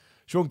 damn it.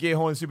 Sean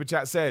Gearhorn Super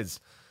Chat says,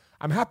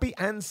 I'm happy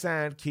and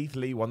sad Keith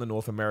Lee won the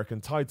North American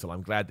title.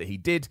 I'm glad that he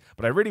did,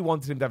 but I really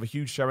wanted him to have a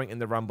huge showing in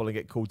the Rumble and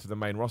get called to the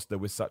main roster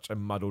with such a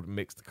muddled,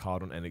 mixed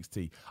card on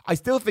NXT. I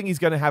still think he's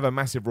going to have a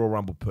massive Royal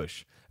Rumble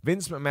push.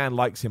 Vince McMahon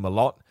likes him a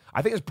lot.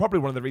 I think it's probably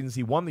one of the reasons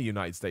he won the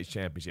United States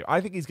Championship.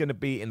 I think he's going to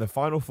be in the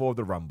Final Four of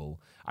the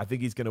Rumble. I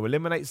think he's going to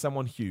eliminate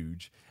someone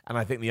huge, and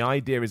I think the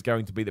idea is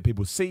going to be that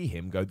people see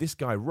him, go, this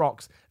guy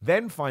rocks,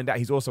 then find out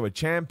he's also a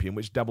champion,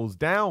 which doubles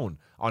down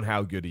on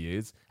how good he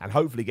is, and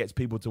hopefully gets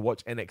people to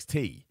watch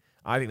NXT.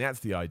 I think that's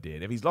the idea.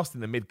 And if he's lost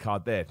in the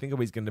mid-card there, think of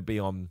he's going to be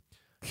on,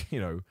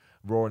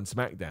 Raw and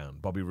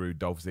SmackDown. Bobby Roode,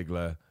 Dolph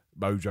Ziggler,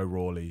 Mojo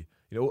Rawley,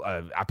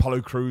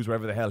 Apollo Crews,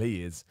 wherever the hell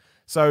he is.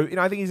 So,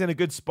 I think he's in a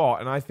good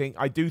spot, and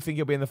I do think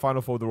he'll be in the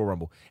Final Four of the Royal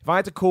Rumble. If I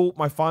had to call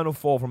my Final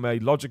Four from a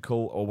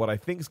logical or what I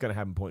think is going to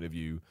happen point of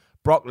view,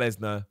 Brock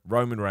Lesnar,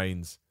 Roman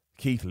Reigns,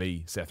 Keith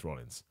Lee, Seth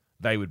Rollins.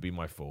 They would be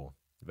my four.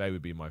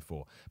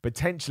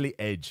 Potentially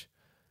Edge.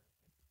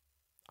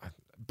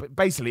 But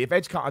basically, if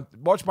Edge can't...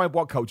 Watch my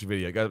What Culture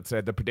video. Go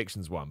to the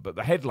predictions one. But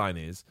the headline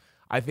is,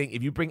 I think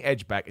if you bring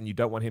Edge back and you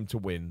don't want him to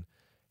win,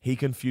 he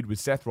can feud with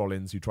Seth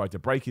Rollins, who tried to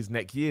break his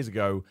neck years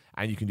ago,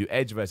 and you can do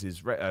Edge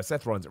versus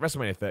Seth Rollins at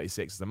WrestleMania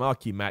 36 as a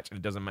marquee match, and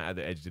it doesn't matter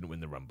that Edge didn't win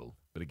the Rumble.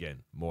 But again,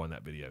 more on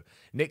that video.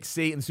 Nick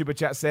C in the Super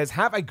Chat says,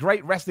 have a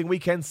great wrestling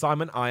weekend,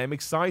 Simon. I am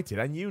excited.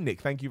 And you,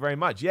 Nick, thank you very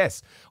much.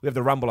 Yes, we have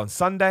the Rumble on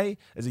Sunday.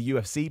 There's a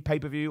UFC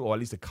pay-per-view, or at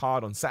least a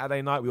card on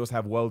Saturday night. We also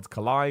have Worlds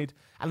Collide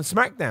and a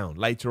SmackDown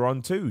later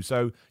on too.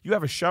 So you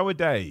have a show a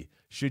day,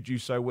 should you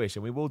so wish.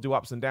 And we will do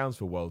ups and downs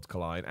for Worlds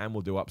Collide, and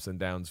we'll do ups and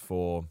downs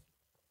for...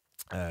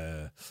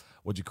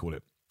 what do you call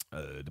it?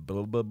 The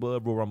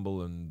Royal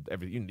Rumble and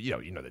everything.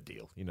 You know the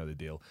deal. You know the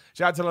deal.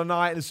 Shout out to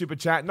Lanaya in the Super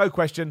Chat. No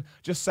question.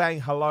 Just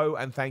saying hello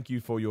and thank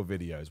you for your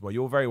videos. Well,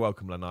 you're very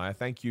welcome, Lanaya.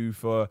 Thank you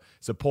for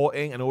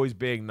supporting and always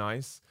being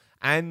nice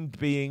and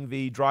being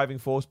the driving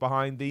force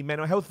behind the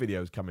mental health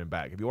videos coming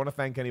back. If you want to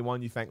thank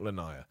anyone, you thank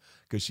Lanaya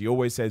because she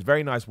always says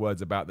very nice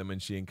words about them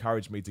and she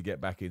encouraged me to get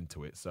back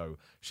into it. So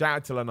shout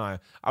out to Lanaya.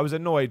 I was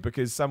annoyed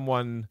because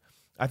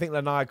I think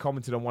Lanaya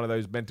commented on one of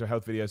those mental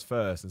health videos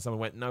first, and someone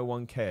went, no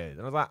one cared.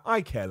 And I was like,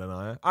 I care,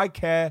 Lanaya. I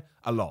care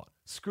a lot.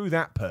 Screw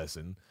that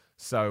person.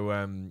 So,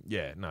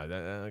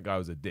 that guy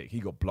was a dick.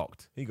 He got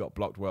blocked.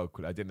 Well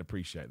quick. I didn't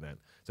appreciate that.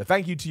 So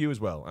thank you to you as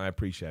well. I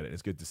appreciate it.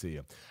 It's good to see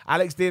you.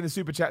 Alex D in the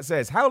Super Chat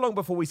says, how long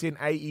before we see an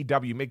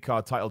AEW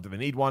mid-card title? Do they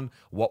need one?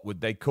 What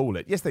would they call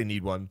it? Yes, they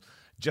need one.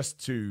 Just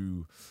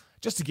to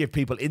give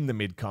people in the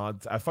mid-card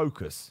a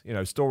focus.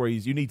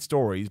 Stories. You need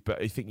stories,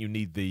 but I think you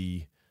need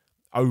the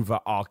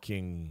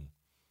overarching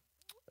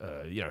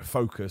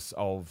focus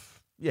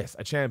of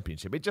a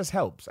championship. It just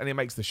helps and it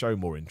makes the show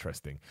more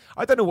interesting.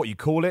 I don't know what you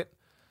call it.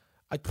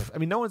 I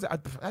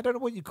don't know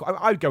what you call.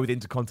 I'd go with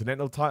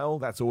Intercontinental title.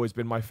 That's always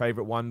been my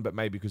favorite one, but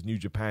maybe because New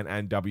Japan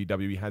and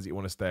WWE has it, you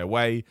want to stay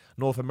away.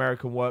 North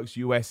American works.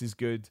 US is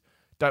good.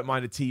 Don't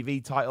mind a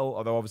TV title,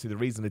 although obviously the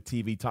reason the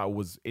TV title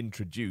was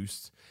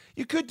introduced,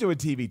 you could do a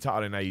TV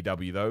title in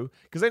AEW though,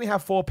 because they only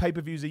have 4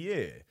 pay-per-views a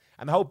year.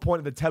 And the whole point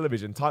of the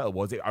television title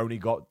was it only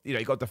got,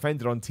 it got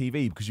defended on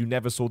TV because you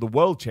never saw the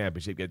World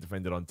Championship get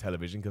defended on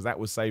television because that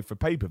was saved for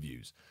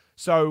pay-per-views.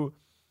 So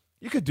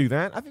You could do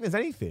that. I think there's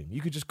anything.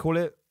 You could just call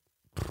it,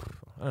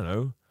 I don't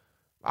know.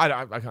 I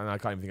can't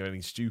even think of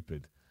anything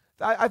stupid.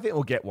 I think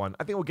we'll get one.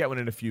 I think we'll get one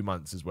in a few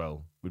months as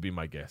well, would be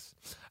my guess.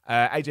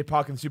 AJ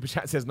Park in the Super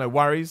Chat says, no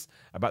worries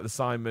about the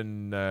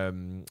Simon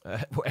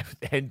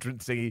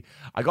entrance thingy.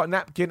 I got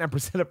Napkin and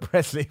Priscilla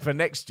Presley for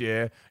next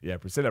year. Yeah,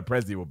 Priscilla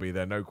Presley will be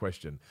there, no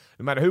question.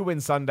 No matter who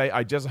wins Sunday,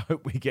 I just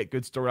hope we get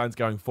good storylines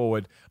going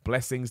forward.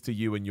 Blessings to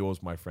you and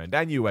yours, my friend.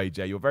 And you,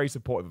 AJ. You're very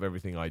supportive of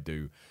everything I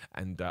do.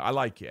 And I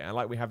like it. I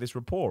like we have this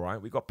rapport,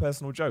 right? We've got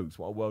personal jokes.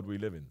 What a world we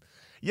live in.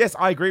 Yes,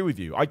 I agree with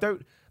you.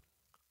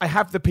 I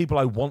have the people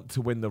I want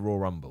to win the Royal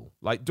Rumble.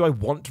 Like, do I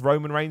want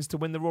Roman Reigns to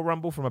win the Royal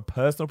Rumble from a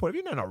personal point of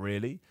view? No, not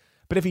really.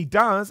 But if he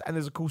does, and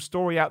there's a cool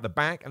story out the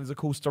back, and there's a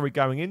cool story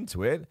going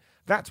into it,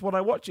 that's what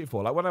I watch it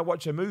for. Like, when I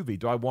watch a movie,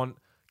 do I want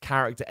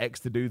character X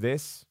to do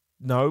this?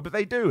 No, but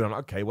they do. And I'm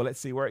like, okay, well, let's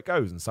see where it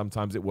goes. And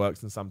sometimes it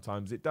works, and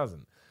sometimes it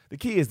doesn't. The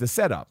key is the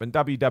setup, and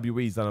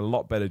WWE's done a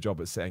lot better job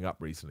at setting up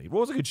recently.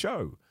 Raw's a good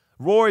show.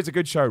 Raw is a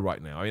good show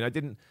right now. I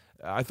mean,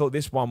 I thought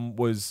this one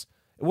was...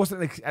 It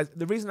wasn't...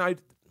 The reason I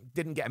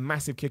didn't get a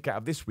massive kick out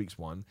of this week's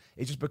one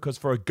is just because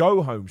for a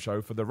go-home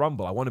show for the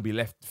Rumble, I want to be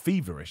left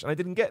feverish, and I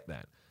didn't get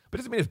that. But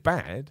it doesn't mean it's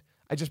bad.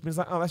 It just means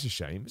like, oh, that's a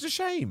shame. It's a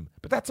shame,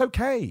 but that's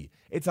okay.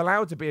 It's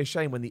allowed to be a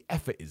shame when the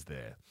effort is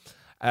there.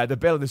 The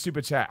Bill in the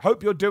Super Chat.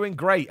 Hope you're doing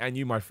great, and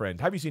you, my friend.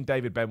 Have you seen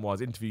David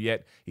Benoit's interview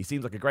yet? He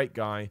seems like a great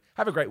guy.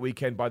 Have a great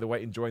weekend, by the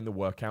way, enjoying the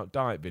workout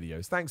diet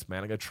videos. Thanks,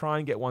 man. I'm going to try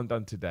and get one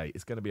done today.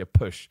 It's going to be a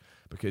push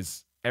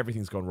because...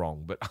 everything's gone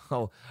wrong, but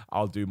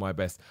I'll do my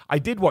best. I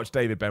did watch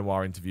David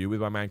Benoit interview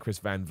with my man Chris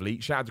Van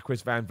Vliet. Shout out to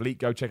Chris Van Vliet.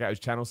 Go check out his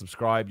channel,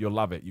 subscribe. You'll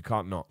love it. You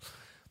can't not.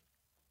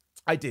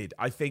 I did.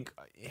 I think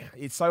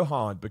it's so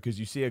hard because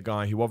you see a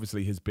guy who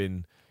obviously has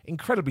been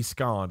incredibly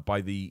scarred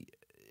by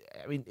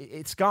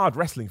it scarred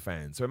wrestling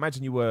fans. So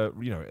imagine you were,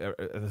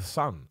 the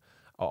son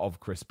of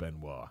Chris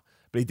Benoit.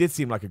 But he did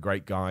seem like a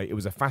great guy. It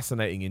was a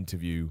fascinating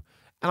interview.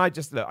 And I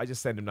just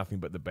send him nothing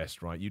but the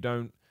best, right? You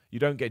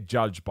don't get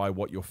judged by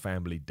what your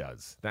family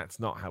does. That's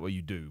not how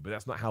you do, but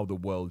that's not how the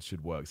world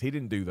should work. He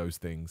didn't do those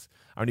things.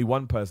 Only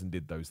one person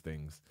did those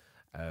things.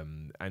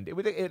 And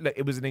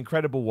it was an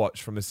incredible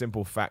watch from the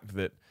simple fact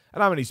that,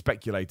 and I'm only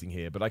speculating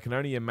here, but I can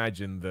only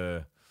imagine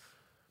the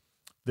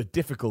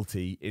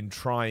difficulty in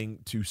trying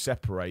to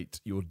separate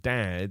your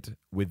dad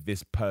with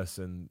this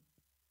person,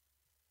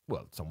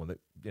 well, someone that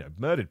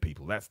murdered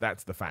people.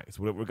 That's the fact.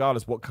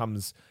 Regardless what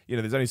comes,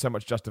 there's only so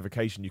much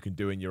justification you can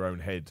do in your own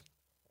head.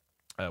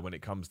 When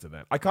it comes to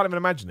that, I can't even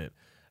imagine it.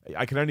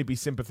 I can only be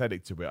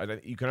sympathetic to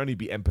it. You can only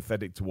be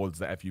empathetic towards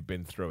that if you've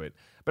been through it.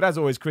 But as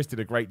always, Chris did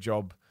a great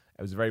job.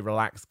 It was a very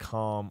relaxed,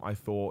 calm, I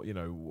thought,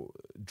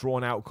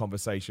 drawn out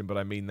conversation. But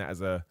I mean that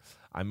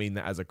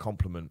as a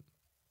compliment.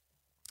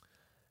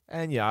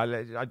 And yeah,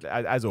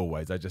 as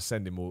always, I just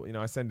send him all.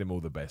 I send him all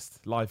the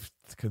best. Life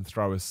can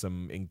throw us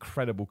some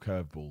incredible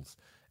curveballs,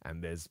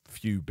 and there's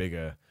few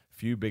bigger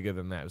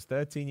than that. It was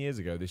 13 years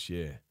ago this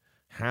year.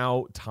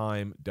 How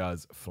time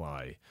does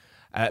fly.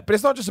 But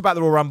it's not just about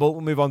the Royal Rumble.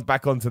 We'll move on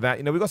back onto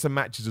that. We've got some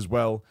matches as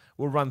well.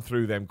 We'll run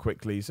through them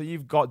quickly. So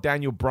you've got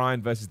Daniel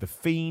Bryan versus The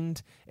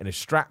Fiend in a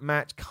strap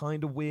match.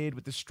 Kind of weird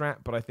with the strap,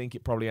 but I think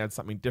it probably adds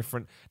something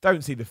different.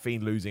 Don't see The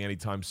Fiend losing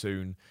anytime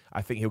soon.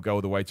 I think he'll go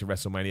all the way to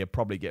WrestleMania,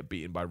 probably get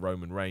beaten by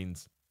Roman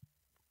Reigns.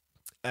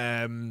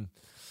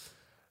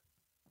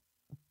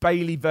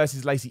 Bayley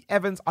versus Lacey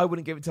Evans. I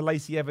wouldn't give it to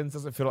Lacey Evans.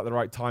 Doesn't feel like the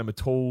right time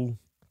at all.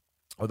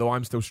 Although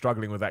I'm still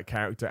struggling with that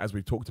character, as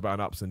we've talked about in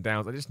ups and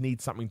downs. I just need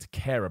something to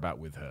care about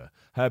with her.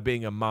 Her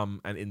being a mum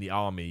and in the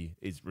army,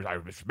 I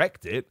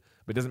respect it,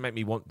 but it doesn't make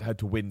me want her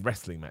to win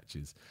wrestling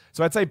matches.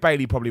 So I'd say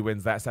Bayley probably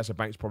wins that. Sasha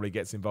Banks probably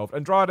gets involved.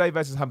 Andrade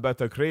versus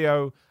Humberto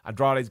Carrillo.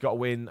 Andrade's got to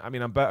win. I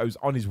mean, Humberto's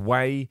on his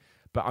way,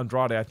 but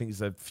Andrade, I think,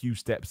 is a few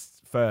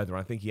steps further.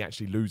 I think he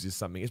actually loses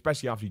something,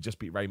 especially after he just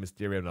beat Rey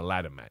Mysterio in a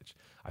ladder match.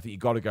 I think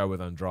you've got to go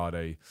with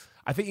Andrade.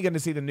 I think you're going to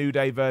see the New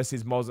Day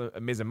versus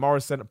Miz and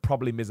Morrison.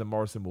 Probably Miz and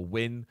Morrison will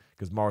win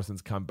because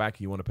Morrison's come back.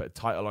 You want to put a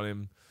title on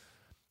him.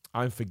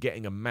 I'm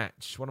forgetting a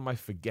match. What am I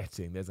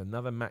forgetting? There's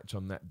another match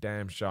on that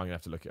damn show. I'm going to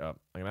have to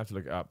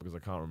look it up. Because I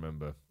can't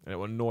remember. And it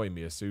will annoy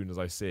me as soon as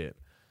I see it.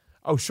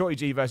 Oh, Shorty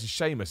G versus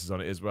Sheamus is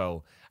on it as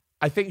well.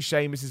 I think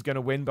Sheamus is going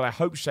to win, but I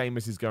hope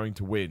Sheamus is going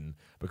to win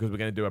because we're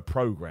going to do a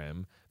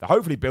program that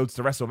hopefully builds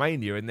to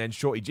WrestleMania and then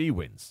Shorty G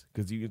wins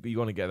because you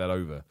want to get that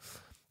over.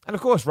 And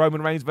of course,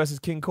 Roman Reigns versus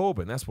King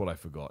Corbin. That's what I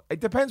forgot.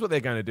 It depends what they're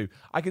going to do.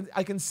 I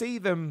can see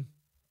them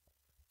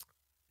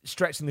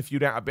stretching the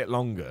feud out a bit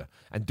longer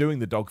and doing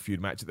the dog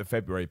feud match at the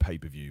February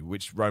pay-per-view,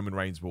 which Roman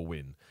Reigns will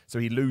win. So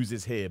he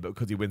loses here, but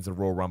because he wins the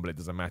Royal Rumble, it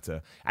doesn't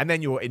matter. And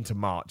then you're into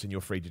March and you're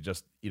free to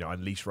just,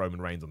 unleash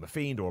Roman Reigns on The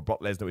Fiend or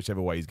Brock Lesnar,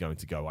 whichever way he's going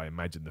to go. I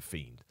imagine The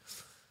Fiend.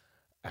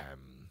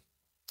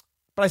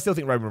 But I still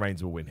think Roman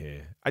Reigns will win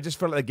here. I just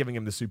feel like they're giving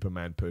him the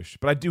Superman push.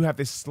 But I do have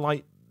this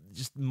slight,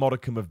 just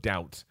modicum of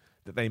doubt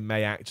that they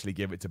may actually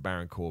give it to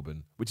Baron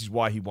Corbin, which is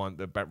why he won.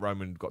 That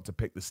Roman got to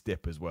pick the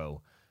stip as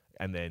well.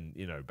 And then,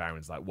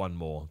 Baron's like, one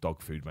more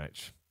dog food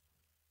match.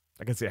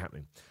 I can see it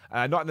happening.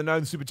 Not in the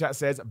known super chat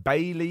says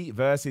Bayley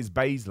versus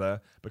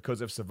Baszler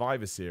because of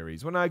Survivor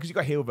Series. Well, no, because you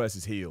got heel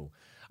versus heel.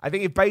 I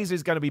think if Baszler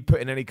is going to be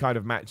put in any kind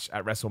of match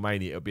at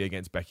WrestleMania, it'll be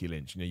against Becky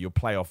Lynch. You'll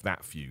play off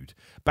that feud.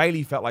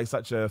 Bayley felt like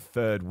such a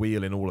third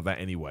wheel in all of that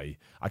anyway.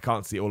 I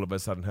can't see all of a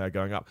sudden her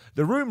going up.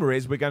 The rumor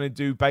is we're going to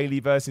do Bayley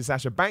versus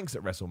Sasha Banks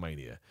at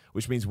WrestleMania,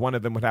 which means one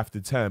of them would have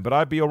to turn. But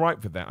I'd be all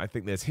right for that. I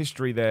think there's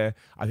history there.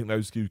 I think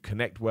those two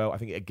connect well. I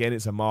think, again,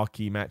 it's a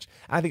marquee match.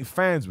 And I think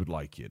fans would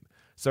like it.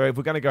 So if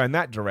we're going to go in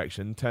that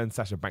direction, turn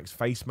Sasha Banks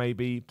face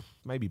maybe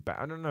back.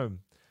 I don't know.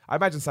 I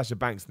imagine Sasha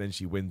Banks, then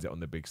she wins it on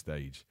the big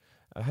stage.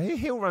 Her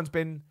heel run's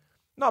been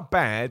not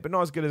bad, but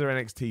not as good as her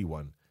NXT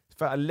one. It's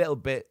felt a little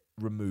bit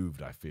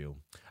removed, I feel.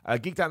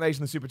 Geeked Out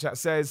Nation, the super chat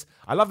says,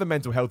 I love the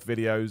mental health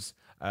videos.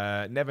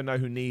 Never know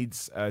who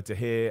needs to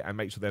hear and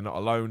make sure they're not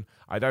alone.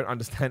 I don't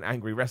understand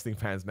angry wrestling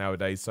fans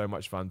nowadays. So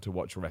much fun to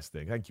watch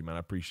wrestling. Thank you, man. I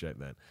appreciate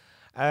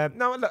that.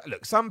 No,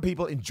 look, some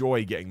people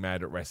enjoy getting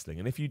mad at wrestling,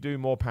 and if you do,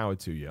 more power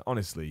to you.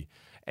 Honestly,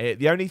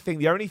 the only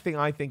thing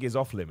I think is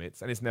off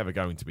limits, and it's never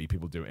going to be,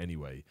 people do it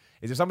anyway,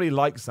 is if somebody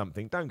likes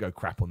something, don't go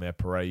crap on their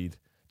parade.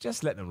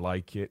 Just let them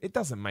like it. It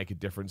doesn't make a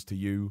difference to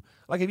you.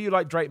 Like if you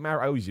like Drake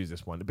Maverick, I always use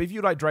this one, but if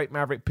you like Drake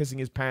Maverick pissing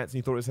his pants and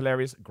you thought it was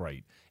hilarious,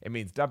 great. It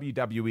means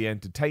WWE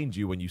entertained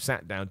you when you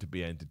sat down to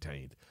be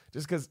entertained.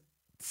 Just because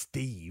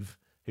Steve,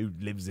 who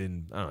lives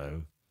in, I don't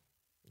know,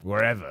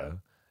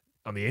 wherever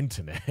on the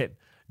internet,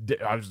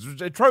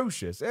 was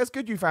atrocious. It's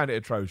good you found it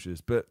atrocious,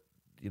 but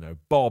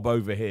Bob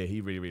over here,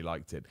 he really, really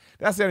liked it.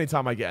 That's the only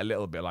time I get a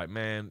little bit like,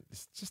 man,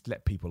 just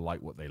let people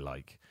like what they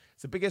like.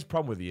 It's the biggest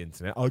problem with the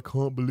internet. I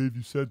can't believe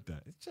you said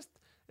that. It's just,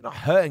 you're not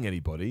hurting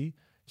anybody.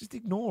 Just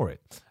ignore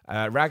it.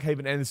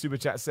 Raghaven in the super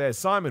chat says,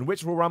 Simon,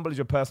 which Royal Rumble is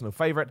your personal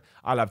favorite?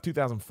 I love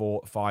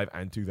 2004, 5,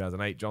 and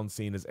 2008. John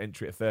Cena's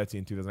entry at 30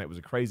 in 2008 was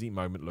a crazy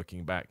moment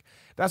looking back.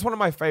 That's one of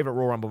my favorite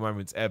Royal Rumble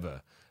moments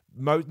ever.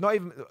 Not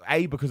even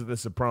because of the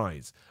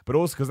surprise, but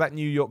also because that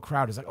New York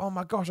crowd is like, oh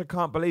my gosh, I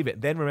can't believe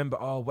it. Then remember,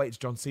 oh wait, it's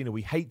John Cena,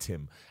 we hate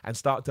him, and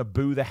start to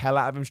boo the hell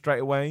out of him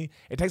straight away.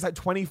 It takes like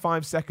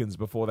 25 seconds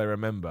before they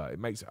remember.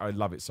 I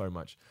love it so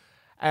much.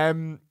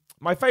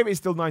 My favorite is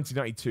still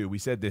 1992. We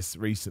said this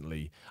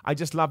recently. I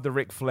just love the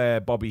Ric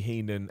Flair, Bobby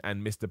Heenan,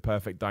 and Mr.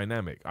 Perfect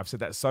dynamic. I've said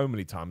that so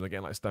many times.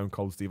 Again, like Stone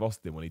Cold Steve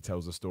Austin when he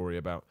tells a story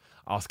about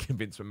asking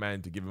Vince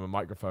McMahon to give him a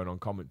microphone on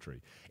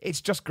commentary. It's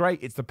just great.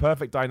 It's the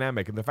perfect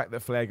dynamic. And the fact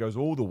that Flair goes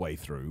all the way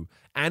through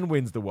and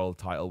wins the world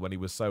title when he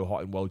was so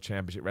hot in World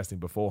Championship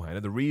Wrestling beforehand,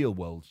 and the real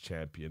world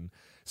champion.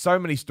 So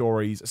many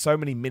stories, so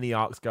many mini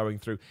arcs going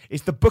through.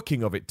 It's the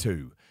booking of it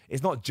too.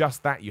 It's not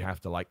just that you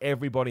have to like.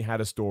 Everybody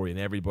had a story and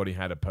everybody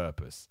had a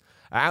purpose.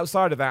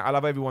 Outside of that, I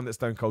love everyone that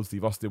Stone Cold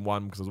Steve Austin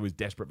won because I was always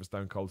desperate for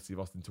Stone Cold Steve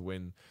Austin to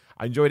win.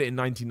 I enjoyed it in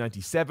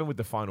 1997 with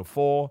the Final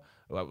Four.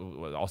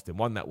 Well, Austin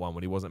won that one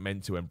when he wasn't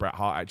meant to, and Bret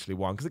Hart actually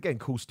won. Because again,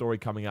 cool story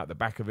coming out the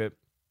back of it.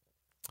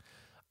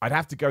 I'd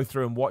have to go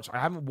through and watch. I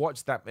haven't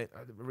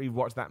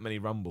rewatched that many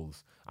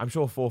Rumbles. I'm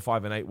sure 4,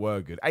 5, and 8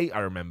 were good. 8 I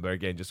remember,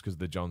 again, just because of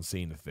the John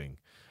Cena thing.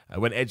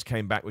 When Edge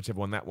came back, whichever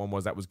one that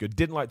was good.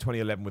 Didn't like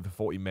 2011 with the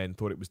 40 men.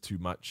 Thought it was too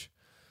much.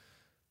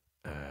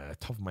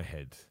 Top of my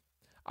head.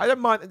 I don't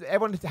mind.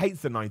 Everyone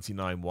hates the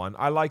 99 one.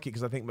 I like it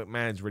because I think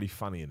McMahon's really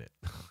funny in it.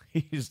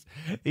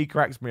 He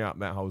cracks me up,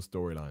 that whole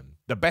storyline.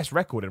 The best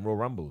record in Royal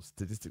Rumbles,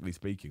 statistically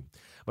speaking.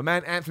 My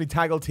man Anthony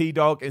Taggle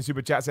T-Dog in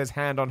Super Chat says,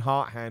 hand on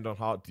heart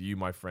to you,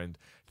 my friend.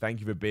 Thank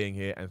you for being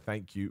here, and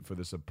thank you for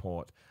the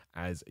support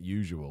as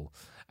usual.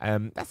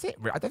 That's it.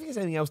 I don't think there's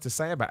anything else to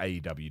say about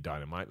AEW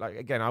Dynamite. Like,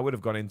 again, I would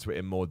have gone into it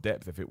in more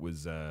depth if it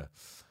was... if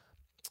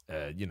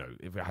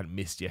I hadn't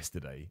missed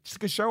yesterday. Just a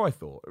good show, I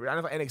thought. And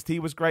I thought NXT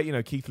was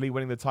great. Keith Lee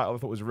winning the title, I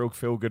thought was a real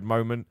feel-good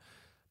moment.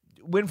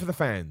 Win for the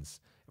fans.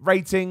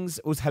 Ratings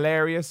was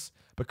hilarious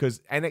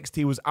because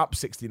NXT was up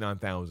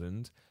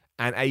 69,000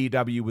 and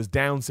AEW was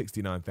down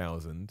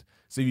 69,000.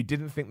 So you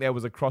didn't think there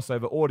was a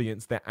crossover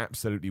audience. There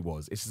absolutely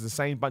was. It's just the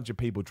same bunch of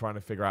people trying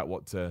to figure out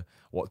what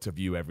to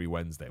view every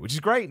Wednesday, which is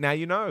great. Now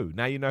you know.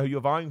 Now you know who you're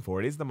vying for.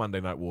 It is the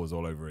Monday Night Wars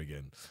all over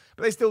again.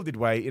 But they still did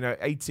wait.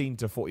 18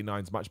 to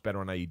 49 is much better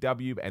on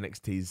AEW, but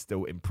NXT is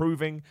still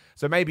improving.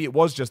 So maybe it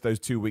was just those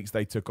 2 weeks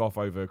they took off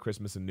over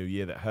Christmas and New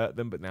Year that hurt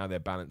them, but now they're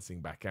balancing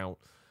back out.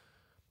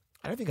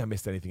 I don't think I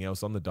missed anything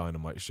else on the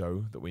Dynamite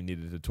show that we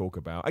needed to talk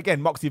about.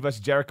 Again, Moxley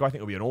versus Jericho, I think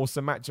will be an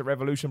awesome match at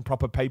Revolution,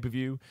 proper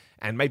pay-per-view,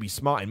 and maybe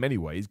smart in many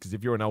ways, because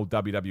if you're an old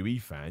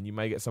WWE fan, you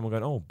may get someone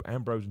going, oh,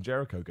 Ambrose and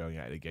Jericho going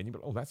at it again. You'll be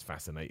like, oh, that's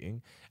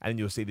fascinating. And then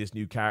you'll see this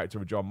new character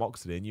of John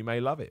Moxley, and you may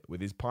love it with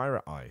his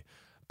pirate eye.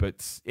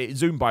 But it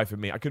zoomed by for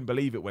me. I couldn't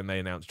believe it when they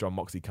announced John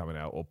Moxley coming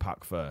out, or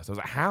Puck first. I was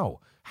like, how?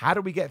 How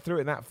did we get through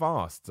it that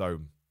fast? So,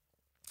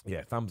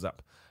 yeah, thumbs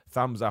up.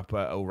 Thumbs up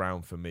all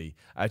round for me.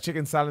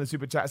 Chicken Salad in the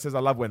Super Chat says,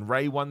 I love when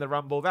Ray won the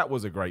Rumble. That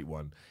was a great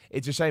one.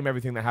 It's a shame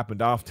everything that happened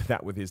after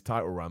that with his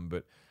title run.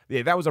 But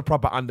yeah, that was a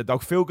proper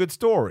underdog feel-good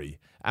story.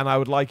 And I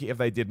would like it if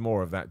they did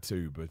more of that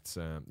too. But,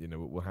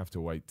 we'll have to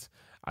wait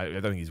I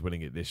don't think he's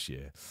winning it this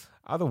year.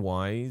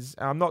 Otherwise,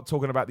 I'm not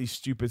talking about these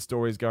stupid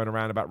stories going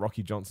around about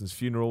Rocky Johnson's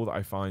funeral that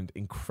I find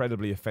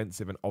incredibly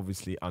offensive and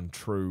obviously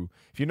untrue.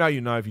 If you know,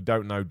 you know. If you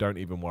don't know, don't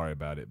even worry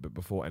about it. But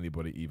before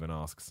anybody even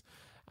asks.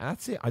 And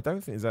that's it. I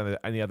don't think there's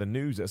any other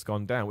news that's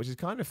gone down, which is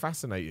kind of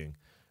fascinating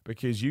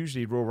because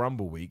usually Royal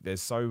Rumble week,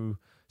 there's so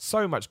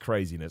much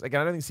craziness.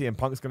 Again, I don't think CM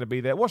Punk's going to be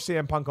there. Watch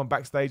CM Punk on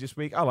Backstage this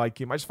week. I like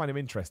him. I just find him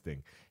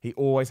interesting. He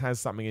always has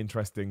something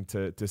interesting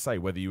to say,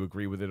 whether you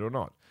agree with it or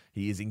not.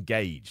 He is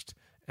engaged.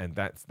 And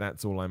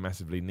that's all I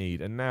massively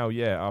need. And now,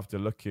 yeah, after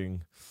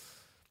looking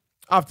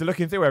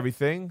through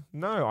everything,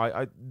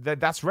 no,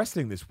 that's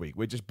wrestling this week.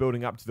 We're just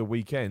building up to the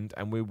weekend,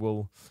 and we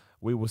will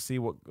see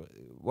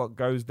what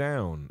goes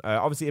down.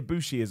 Obviously,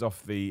 Ibushi is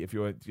off if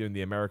you're doing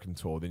the American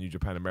tour, the New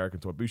Japan American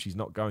tour. Ibushi's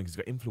not going because he's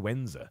got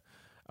influenza,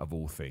 of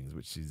all things,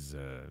 which is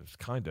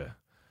kind of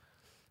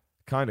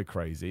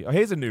crazy. Oh,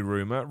 here's a new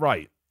rumor.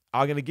 Right,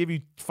 I'm going to give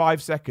you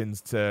 5 seconds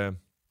to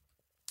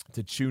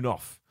tune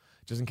off.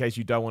 Just in case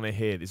you don't want to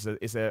hear it.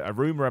 It's a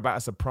rumor about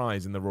a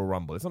surprise in the Royal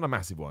Rumble. It's not a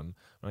massive one.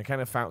 When I kind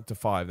of count to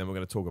 5, then we're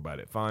going to talk about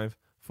it. 5,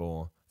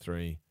 4,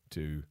 3,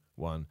 2,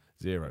 1,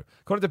 0.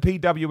 According to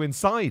PW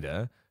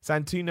Insider,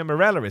 Santino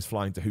Marella is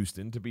flying to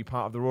Houston to be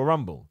part of the Royal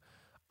Rumble.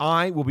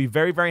 I will be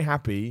very, very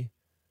happy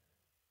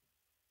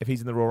if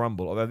he's in the Royal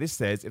Rumble. Although this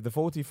says if the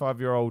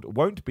 45-year-old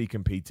won't be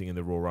competing in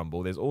the Royal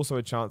Rumble, there's also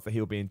a chance that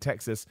he'll be in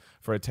Texas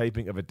for a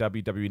taping of a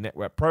WWE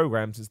Network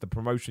program, since the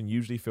promotion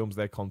usually films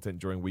their content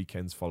during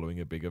weekends following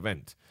a big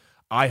event.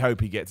 I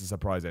hope he gets a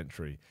surprise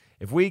entry.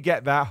 If we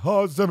get that,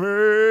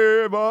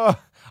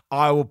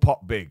 I will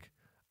pop big.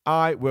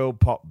 I will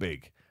pop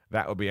big.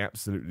 That would be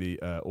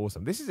absolutely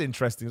awesome. This is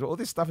interesting. All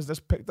this stuff is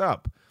just picked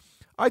up.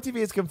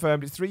 ITV has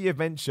confirmed its 3-year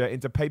venture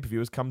into pay-per-view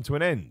has come to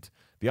an end.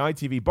 The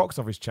ITV box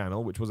office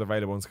channel, which was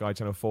available on Sky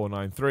Channel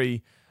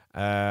 493,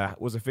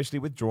 was officially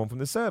withdrawn from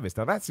the service.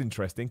 Now, that's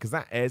interesting because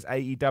that airs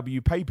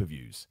AEW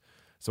pay-per-views.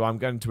 So I'm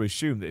going to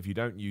assume that if you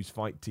don't use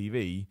Fight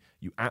TV,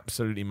 you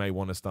absolutely may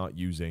want to start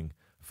using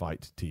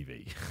Fight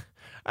TV.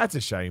 That's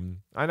a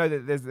shame. I know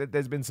that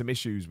there's been some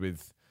issues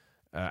with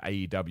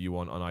AEW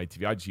on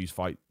ITV. I just use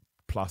Fight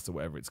Plus or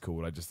whatever it's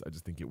called. I just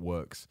think it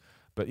works.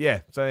 But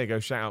yeah, so there you go.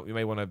 Shout out. You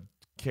may want to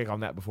kick on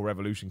that before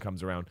Revolution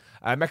comes around.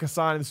 Mecha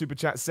Sign in the super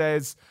chat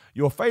says,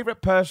 your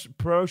favorite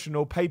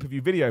promotional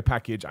pay-per-view video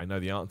package? I know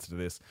the answer to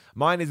this.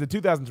 Mine is the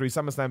 2003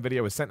 SummerSlam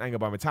video with Sent Anger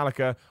by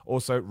Metallica.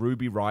 Also,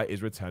 Ruby Riott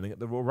is returning at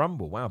the Royal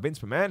Rumble. Wow, Vince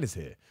McMahon is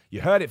here.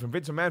 You heard it from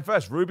Vince McMahon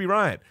first. Ruby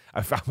Riott.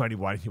 I'm only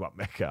winding you up,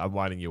 Mecha. I'm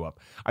winding you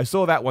up. I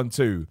saw that one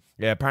too.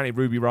 Yeah, apparently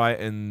Ruby Riott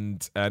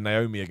and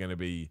Naomi are going to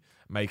be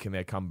making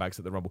their comebacks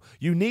at the Rumble.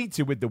 You need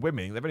to with the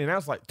women. They've only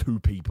announced like 2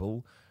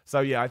 people. So,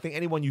 yeah, I think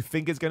anyone you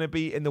think is going to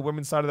be in the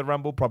women's side of the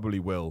Rumble probably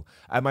will.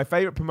 My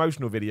favorite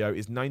promotional video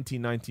is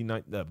 97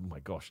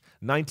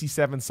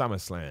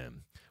 SummerSlam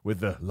with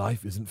the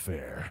 "Life Isn't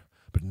Fair,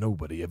 but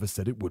nobody ever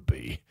said it would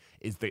be."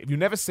 If you've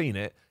never seen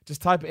it,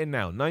 just type it in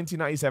now.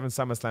 1997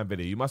 SummerSlam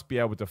video. You must be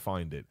able to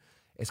find it.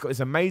 It's got this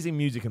amazing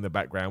music in the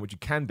background, which you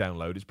can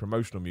download. It's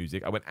promotional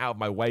music. I went out of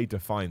my way to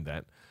find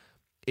that.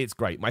 It's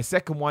great. My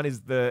second one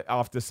is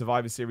after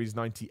Survivor Series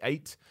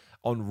 98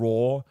 on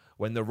Raw,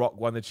 when The Rock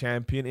won the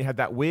champion. It had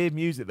that weird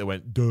music that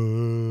went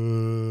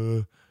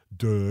duh,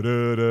 duh,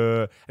 duh,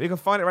 duh. And you can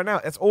find it right now.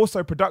 It's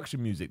also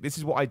production music. This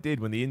is what I did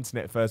when the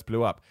internet first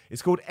blew up.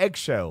 It's called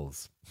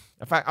Eggshells.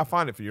 In fact, I'll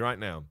find it for you right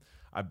now.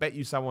 I bet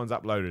you someone's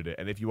uploaded it.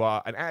 And if you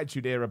are an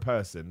Attitude Era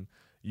person,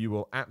 you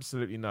will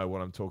absolutely know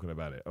what I'm talking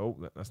about. Oh,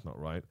 that's not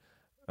right.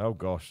 Oh,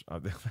 gosh.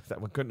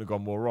 That one couldn't have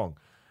gone more wrong.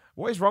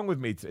 What is wrong with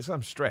me?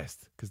 I'm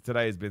stressed because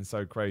today has been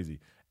so crazy.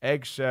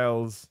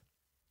 Eggshells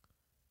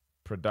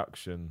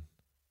production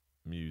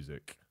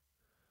music.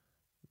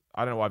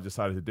 I don't know why I've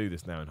decided to do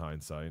this now in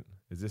hindsight.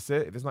 Is this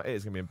it? If it's not it,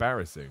 it's going to be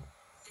embarrassing.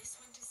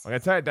 I'm going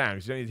to turn it down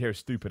because you don't need to hear a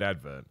stupid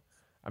advert.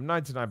 I'm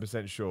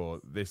 99% sure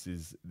this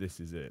is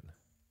it.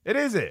 It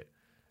is it.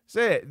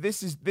 See it.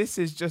 This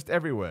is just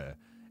everywhere.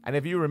 And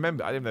if you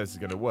remember, I didn't know this is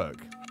going to work.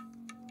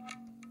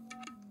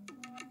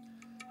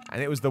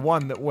 And it was the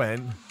one that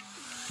went,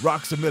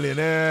 Rock's a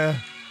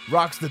millionaire,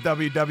 Rock's the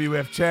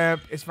WWF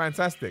champ. It's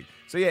fantastic.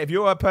 So yeah, if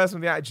you're a person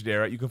of the Attitude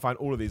Era, you can find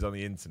all of these on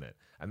the internet.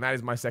 And that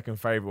is my second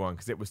favorite one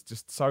because it was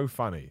just so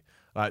funny.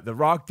 Like, The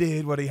Rock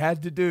did what he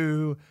had to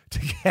do to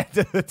get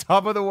to the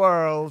top of the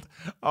world.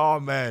 Oh,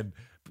 man.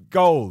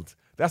 Gold.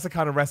 That's the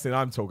kind of wrestling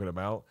I'm talking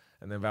about.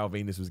 And then Val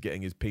Venus was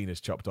getting his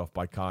penis chopped off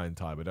by Kai and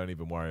Ty, but don't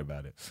even worry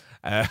about it.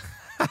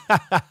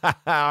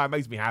 It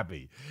makes me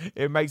happy.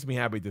 It makes me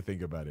happy to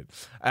think about it.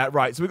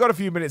 Right, so we've got a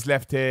few minutes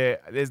left here.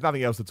 There's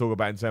nothing else to talk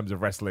about in terms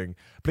of wrestling.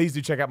 Please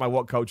do check out my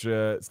What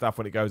Culture stuff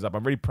when it goes up.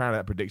 I'm really proud of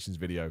that predictions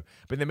video.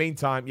 But in the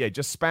meantime, yeah,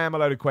 just spam a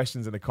load of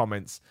questions in the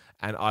comments,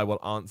 and I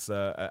will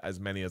answer as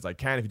many as I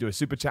can. If you do a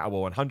super chat, I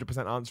will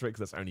 100% answer it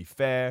because that's only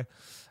fair.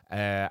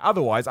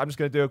 Otherwise, I'm just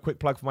going to do a quick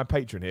plug for my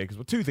Patreon here because,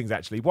 well, 2 things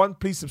actually. One,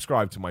 please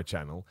subscribe to my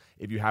channel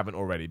if you haven't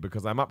already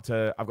because I've got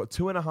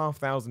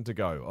 2,500 to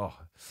go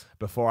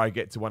before I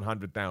get to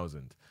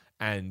 100,000.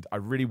 And I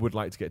really would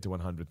like to get to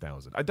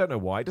 100,000. I don't know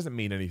why. It doesn't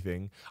mean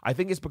anything. I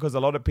think it's because a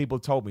lot of people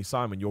told me,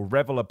 Simon, your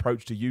Revel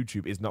approach to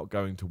YouTube is not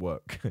going to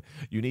work.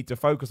 You need to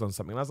focus on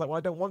something. And I was like, well,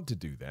 I don't want to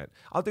do that.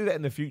 I'll do that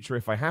in the future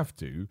if I have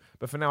to.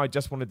 But for now, I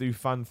just want to do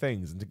fun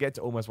things. And to get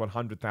to almost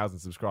 100,000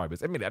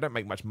 subscribers. I mean, I don't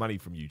make much money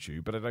from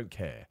YouTube, but I don't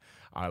care.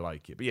 I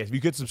like it. But yes, if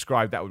you could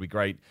subscribe, that would be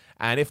great.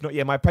 And if not,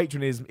 yeah, my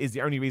Patreon is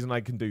the only reason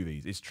I can do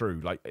these. It's true.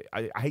 Like,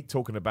 I hate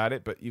talking about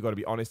it, but you got to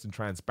be honest and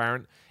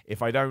transparent.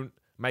 If I don't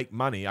make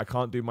money, I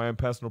can't do my own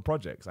personal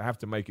projects. I have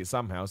to make it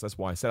somehow. So that's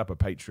why I set up a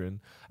Patreon.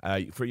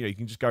 You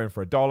can just go in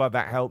for $1.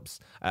 That helps.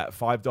 At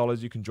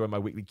 $5, you can join my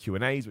weekly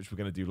Q&As, which we're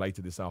going to do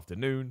later this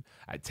afternoon.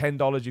 At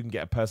 $10, you can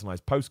get a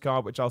personalized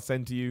postcard, which I'll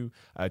send to you.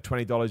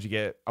 $20, you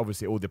get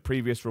obviously all the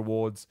previous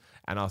rewards,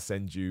 and I'll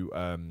send you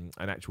an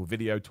actual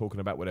video talking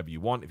about whatever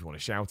you want. If you want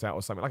a shout out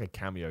or something, like a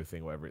cameo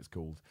thing, whatever it's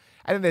called.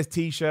 And then there's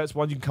t-shirts,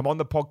 ones you can come on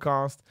the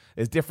podcast.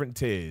 There's different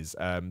tiers.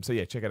 So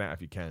yeah, check it out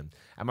if you can.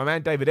 And my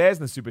man David Ayres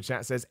in the super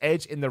chat says,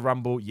 Edge in the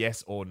Rumble,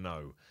 yes or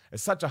no?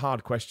 It's such a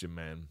hard question,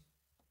 man.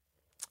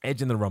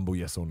 Edge in the Rumble,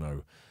 yes or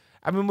no?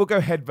 I mean, we'll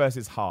go head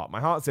versus heart. My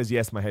heart says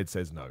yes, my head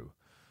says no.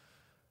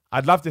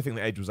 I'd love to think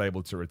that Edge was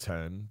able to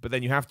return, but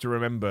then you have to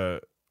remember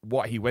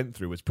what he went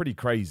through was pretty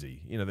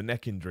crazy. You know, the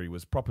neck injury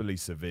was properly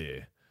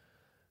severe.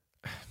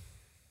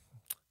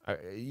 I'm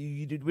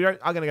going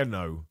to go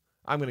no.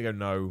 I'm going to go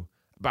no,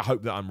 but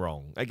hope that I'm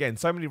wrong. Again,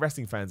 so many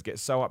wrestling fans get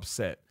so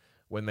upset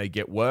when they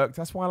get worked.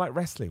 That's why I like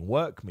wrestling.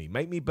 Work me.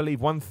 Make me believe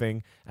one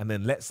thing and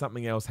then let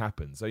something else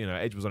happen. So,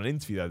 Edge was on an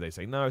interview the other day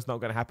saying, no, it's not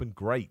going to happen.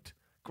 Great.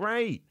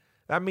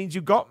 That means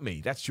you got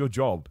me. That's your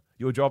job.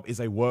 Your job is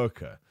a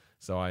worker.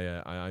 So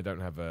I don't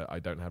have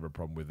a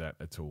problem with that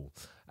at all.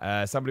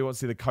 Somebody wants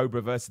to see the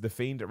Cobra versus the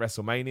Fiend at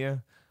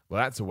WrestleMania.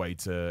 Well, that's a way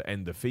to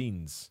end the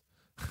Fiend's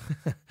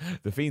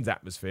the Fiend's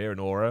atmosphere and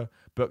aura.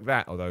 Book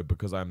that. Although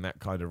because I'm that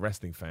kind of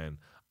wrestling fan,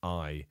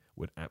 I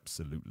would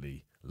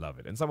absolutely love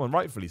it. And someone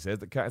rightfully says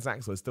that Curtis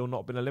Axel has still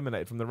not been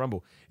eliminated from the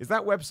Rumble. Is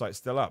that website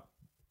still up?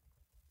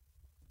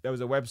 There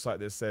was a website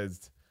that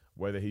says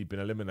whether he'd been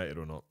eliminated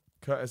or not.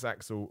 Curtis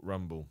Axel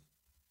Rumble.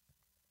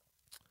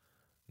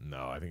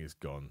 No, I think it's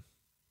gone.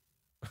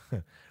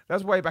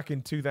 That's way back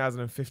in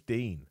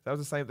 2015. That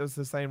was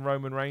the same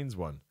Roman Reigns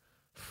one.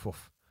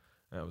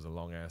 That was a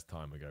long ass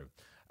time ago.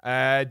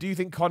 Do you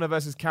think Conor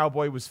versus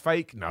Cowboy was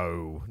fake?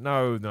 No.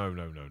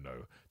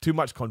 Too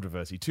much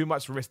controversy. Too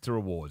much risk to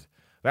reward.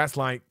 That's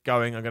like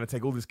going, I'm going to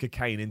take all this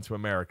cocaine into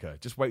America.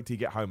 Just wait till you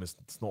get home and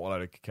snort a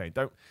load of cocaine.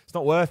 It's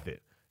not worth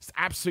it. It's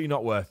absolutely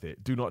not worth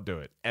it. Do not do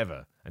it,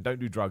 ever. And don't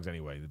do drugs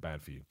anyway. They're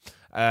bad for you.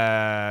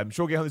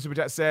 Shorgy on the Super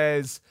Chat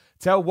says,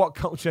 tell What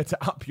Culture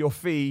to up your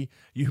fee.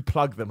 You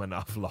plug them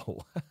enough,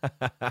 lol.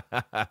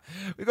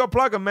 We got to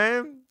plug them,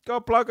 man.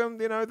 Got to plug them.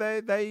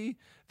 They've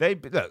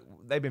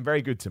been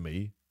very good to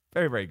me.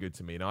 Very, very good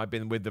to me. Now, I've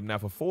been with them now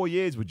for 4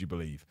 years, would you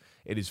believe?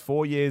 It is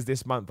 4 years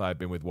this month I've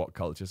been with What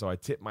Culture, so I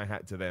tip my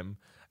hat to them.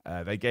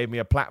 They gave me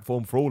a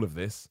platform for all of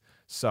this.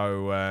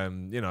 So,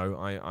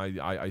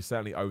 I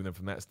certainly owe them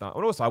from that start.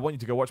 And also, I want you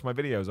to go watch my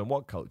videos on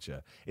What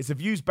Culture. It's a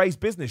views-based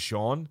business,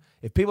 Sean.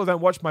 If people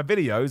don't watch my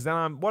videos,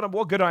 then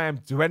what good I am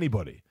to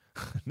anybody?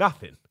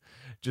 Nothing.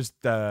 Just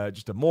a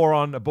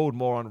moron, a bald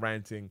moron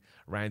ranting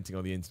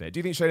on the internet. Do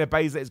you think Shayna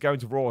Baszler is going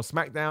to Raw or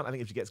SmackDown? I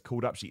think if she gets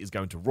called up, she is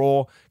going to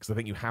Raw, because I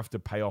think you have to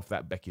pay off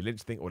that Becky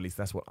Lynch thing, or at least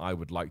that's what I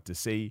would like to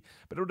see.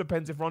 But it all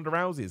depends if Ronda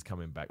Rousey is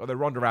coming back. Although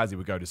Ronda Rousey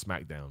would go to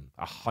SmackDown,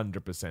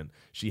 100%.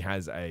 She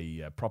has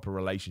a proper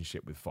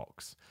relationship with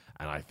Fox,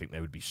 and I think they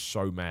would be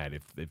so mad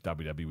if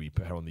WWE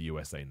put her on the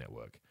USA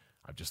Network.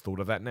 I've just thought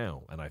of that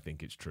now, and I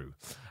think it's true.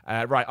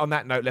 Right, on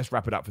that note, let's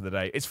wrap it up for the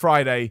day. It's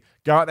Friday.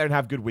 Go out there and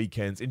have good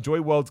weekends. Enjoy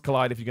Worlds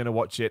Collide if you're going to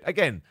watch it.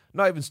 Again,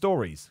 not even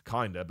stories,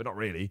 kind of, but not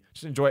really.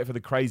 Just enjoy it for the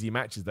crazy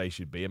matches they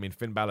should be. I mean,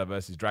 Finn Balor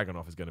versus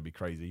Dragunov is going to be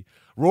crazy.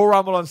 Royal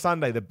Rumble on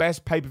Sunday, the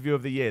best pay-per-view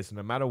of the year. So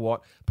no matter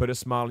what, put a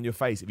smile on your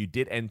face. If you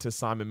did enter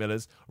Simon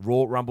Miller's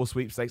Royal Rumble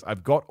sweepstakes,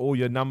 I've got all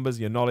your numbers,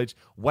 your knowledge.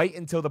 Wait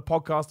until the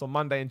podcast on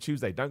Monday and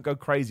Tuesday. Don't go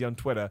crazy on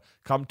Twitter.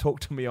 Come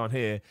talk to me on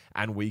here,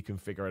 and we can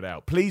figure it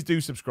out. Please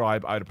do subscribe.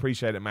 I'd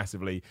appreciate it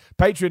massively.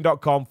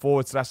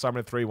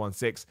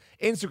 Patreon.com/Simon316.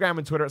 Instagram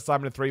and Twitter at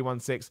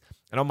Simon316.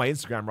 And on my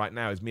Instagram right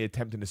now is me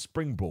attempting to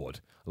springboard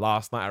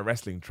last night at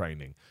wrestling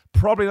training.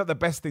 Probably not the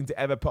best thing to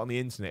ever put on the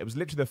internet. It was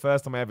literally the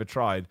first time I ever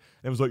tried.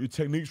 And it was like, your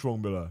technique's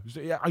wrong, Miller.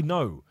 Like, yeah, I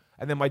know.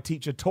 And then my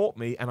teacher taught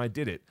me and I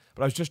did it.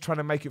 But I was just trying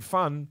to make it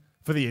fun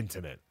for the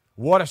internet.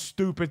 What a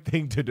stupid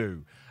thing to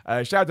do.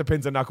 Shout out to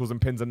Pins and Knuckles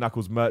and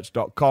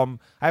pinsandknucklesmerch.com.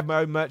 I have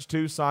my own merch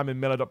too,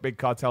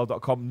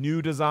 simonmiller.bigcartel.com.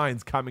 New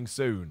designs coming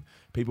soon.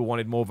 People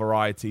wanted more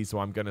variety, so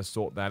I'm going to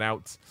sort that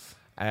out.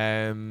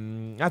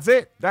 That's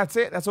it.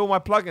 That's all my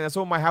plugging. That's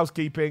all my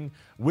housekeeping.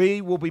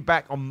 We will be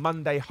back on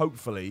Monday,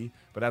 hopefully.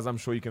 But as I'm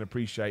sure you can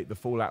appreciate, the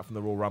fallout from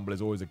the Royal Rumble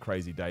is always a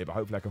crazy day. But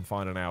hopefully I can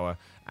find an hour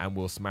and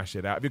we'll smash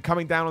it out. If you're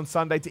coming down on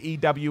Sunday to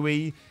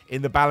EWE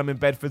in the Balham in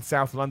Bedford,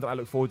 South London, I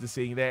look forward to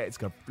seeing you there. It's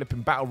going to flip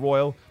in Battle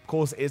Royal. Of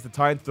course, it is the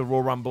tie into the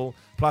Royal Rumble.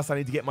 Plus, I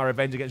need to get my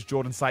revenge against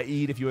Jordan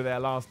Saeed if you were there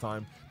last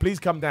time. Please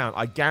come down.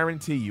 I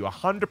guarantee you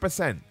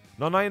 100%.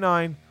 Not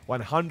 99,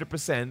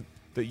 100%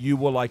 that you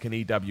will like an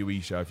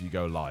EWE show if you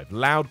go live.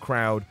 Loud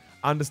crowd,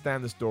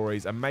 understand the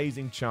stories,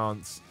 amazing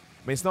chants.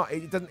 I mean, it's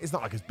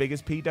not like as big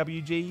as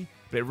PWG,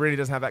 but it really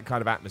does have that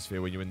kind of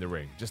atmosphere when you're in the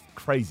ring. Just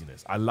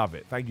craziness. I love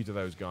it. Thank you to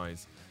those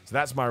guys. So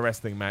that's my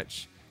wrestling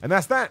match. And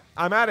that's that.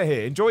 I'm out of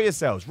here. Enjoy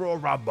yourselves. Royal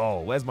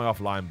Rumble. Where's my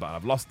offline button?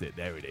 I've lost it.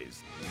 There it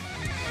is.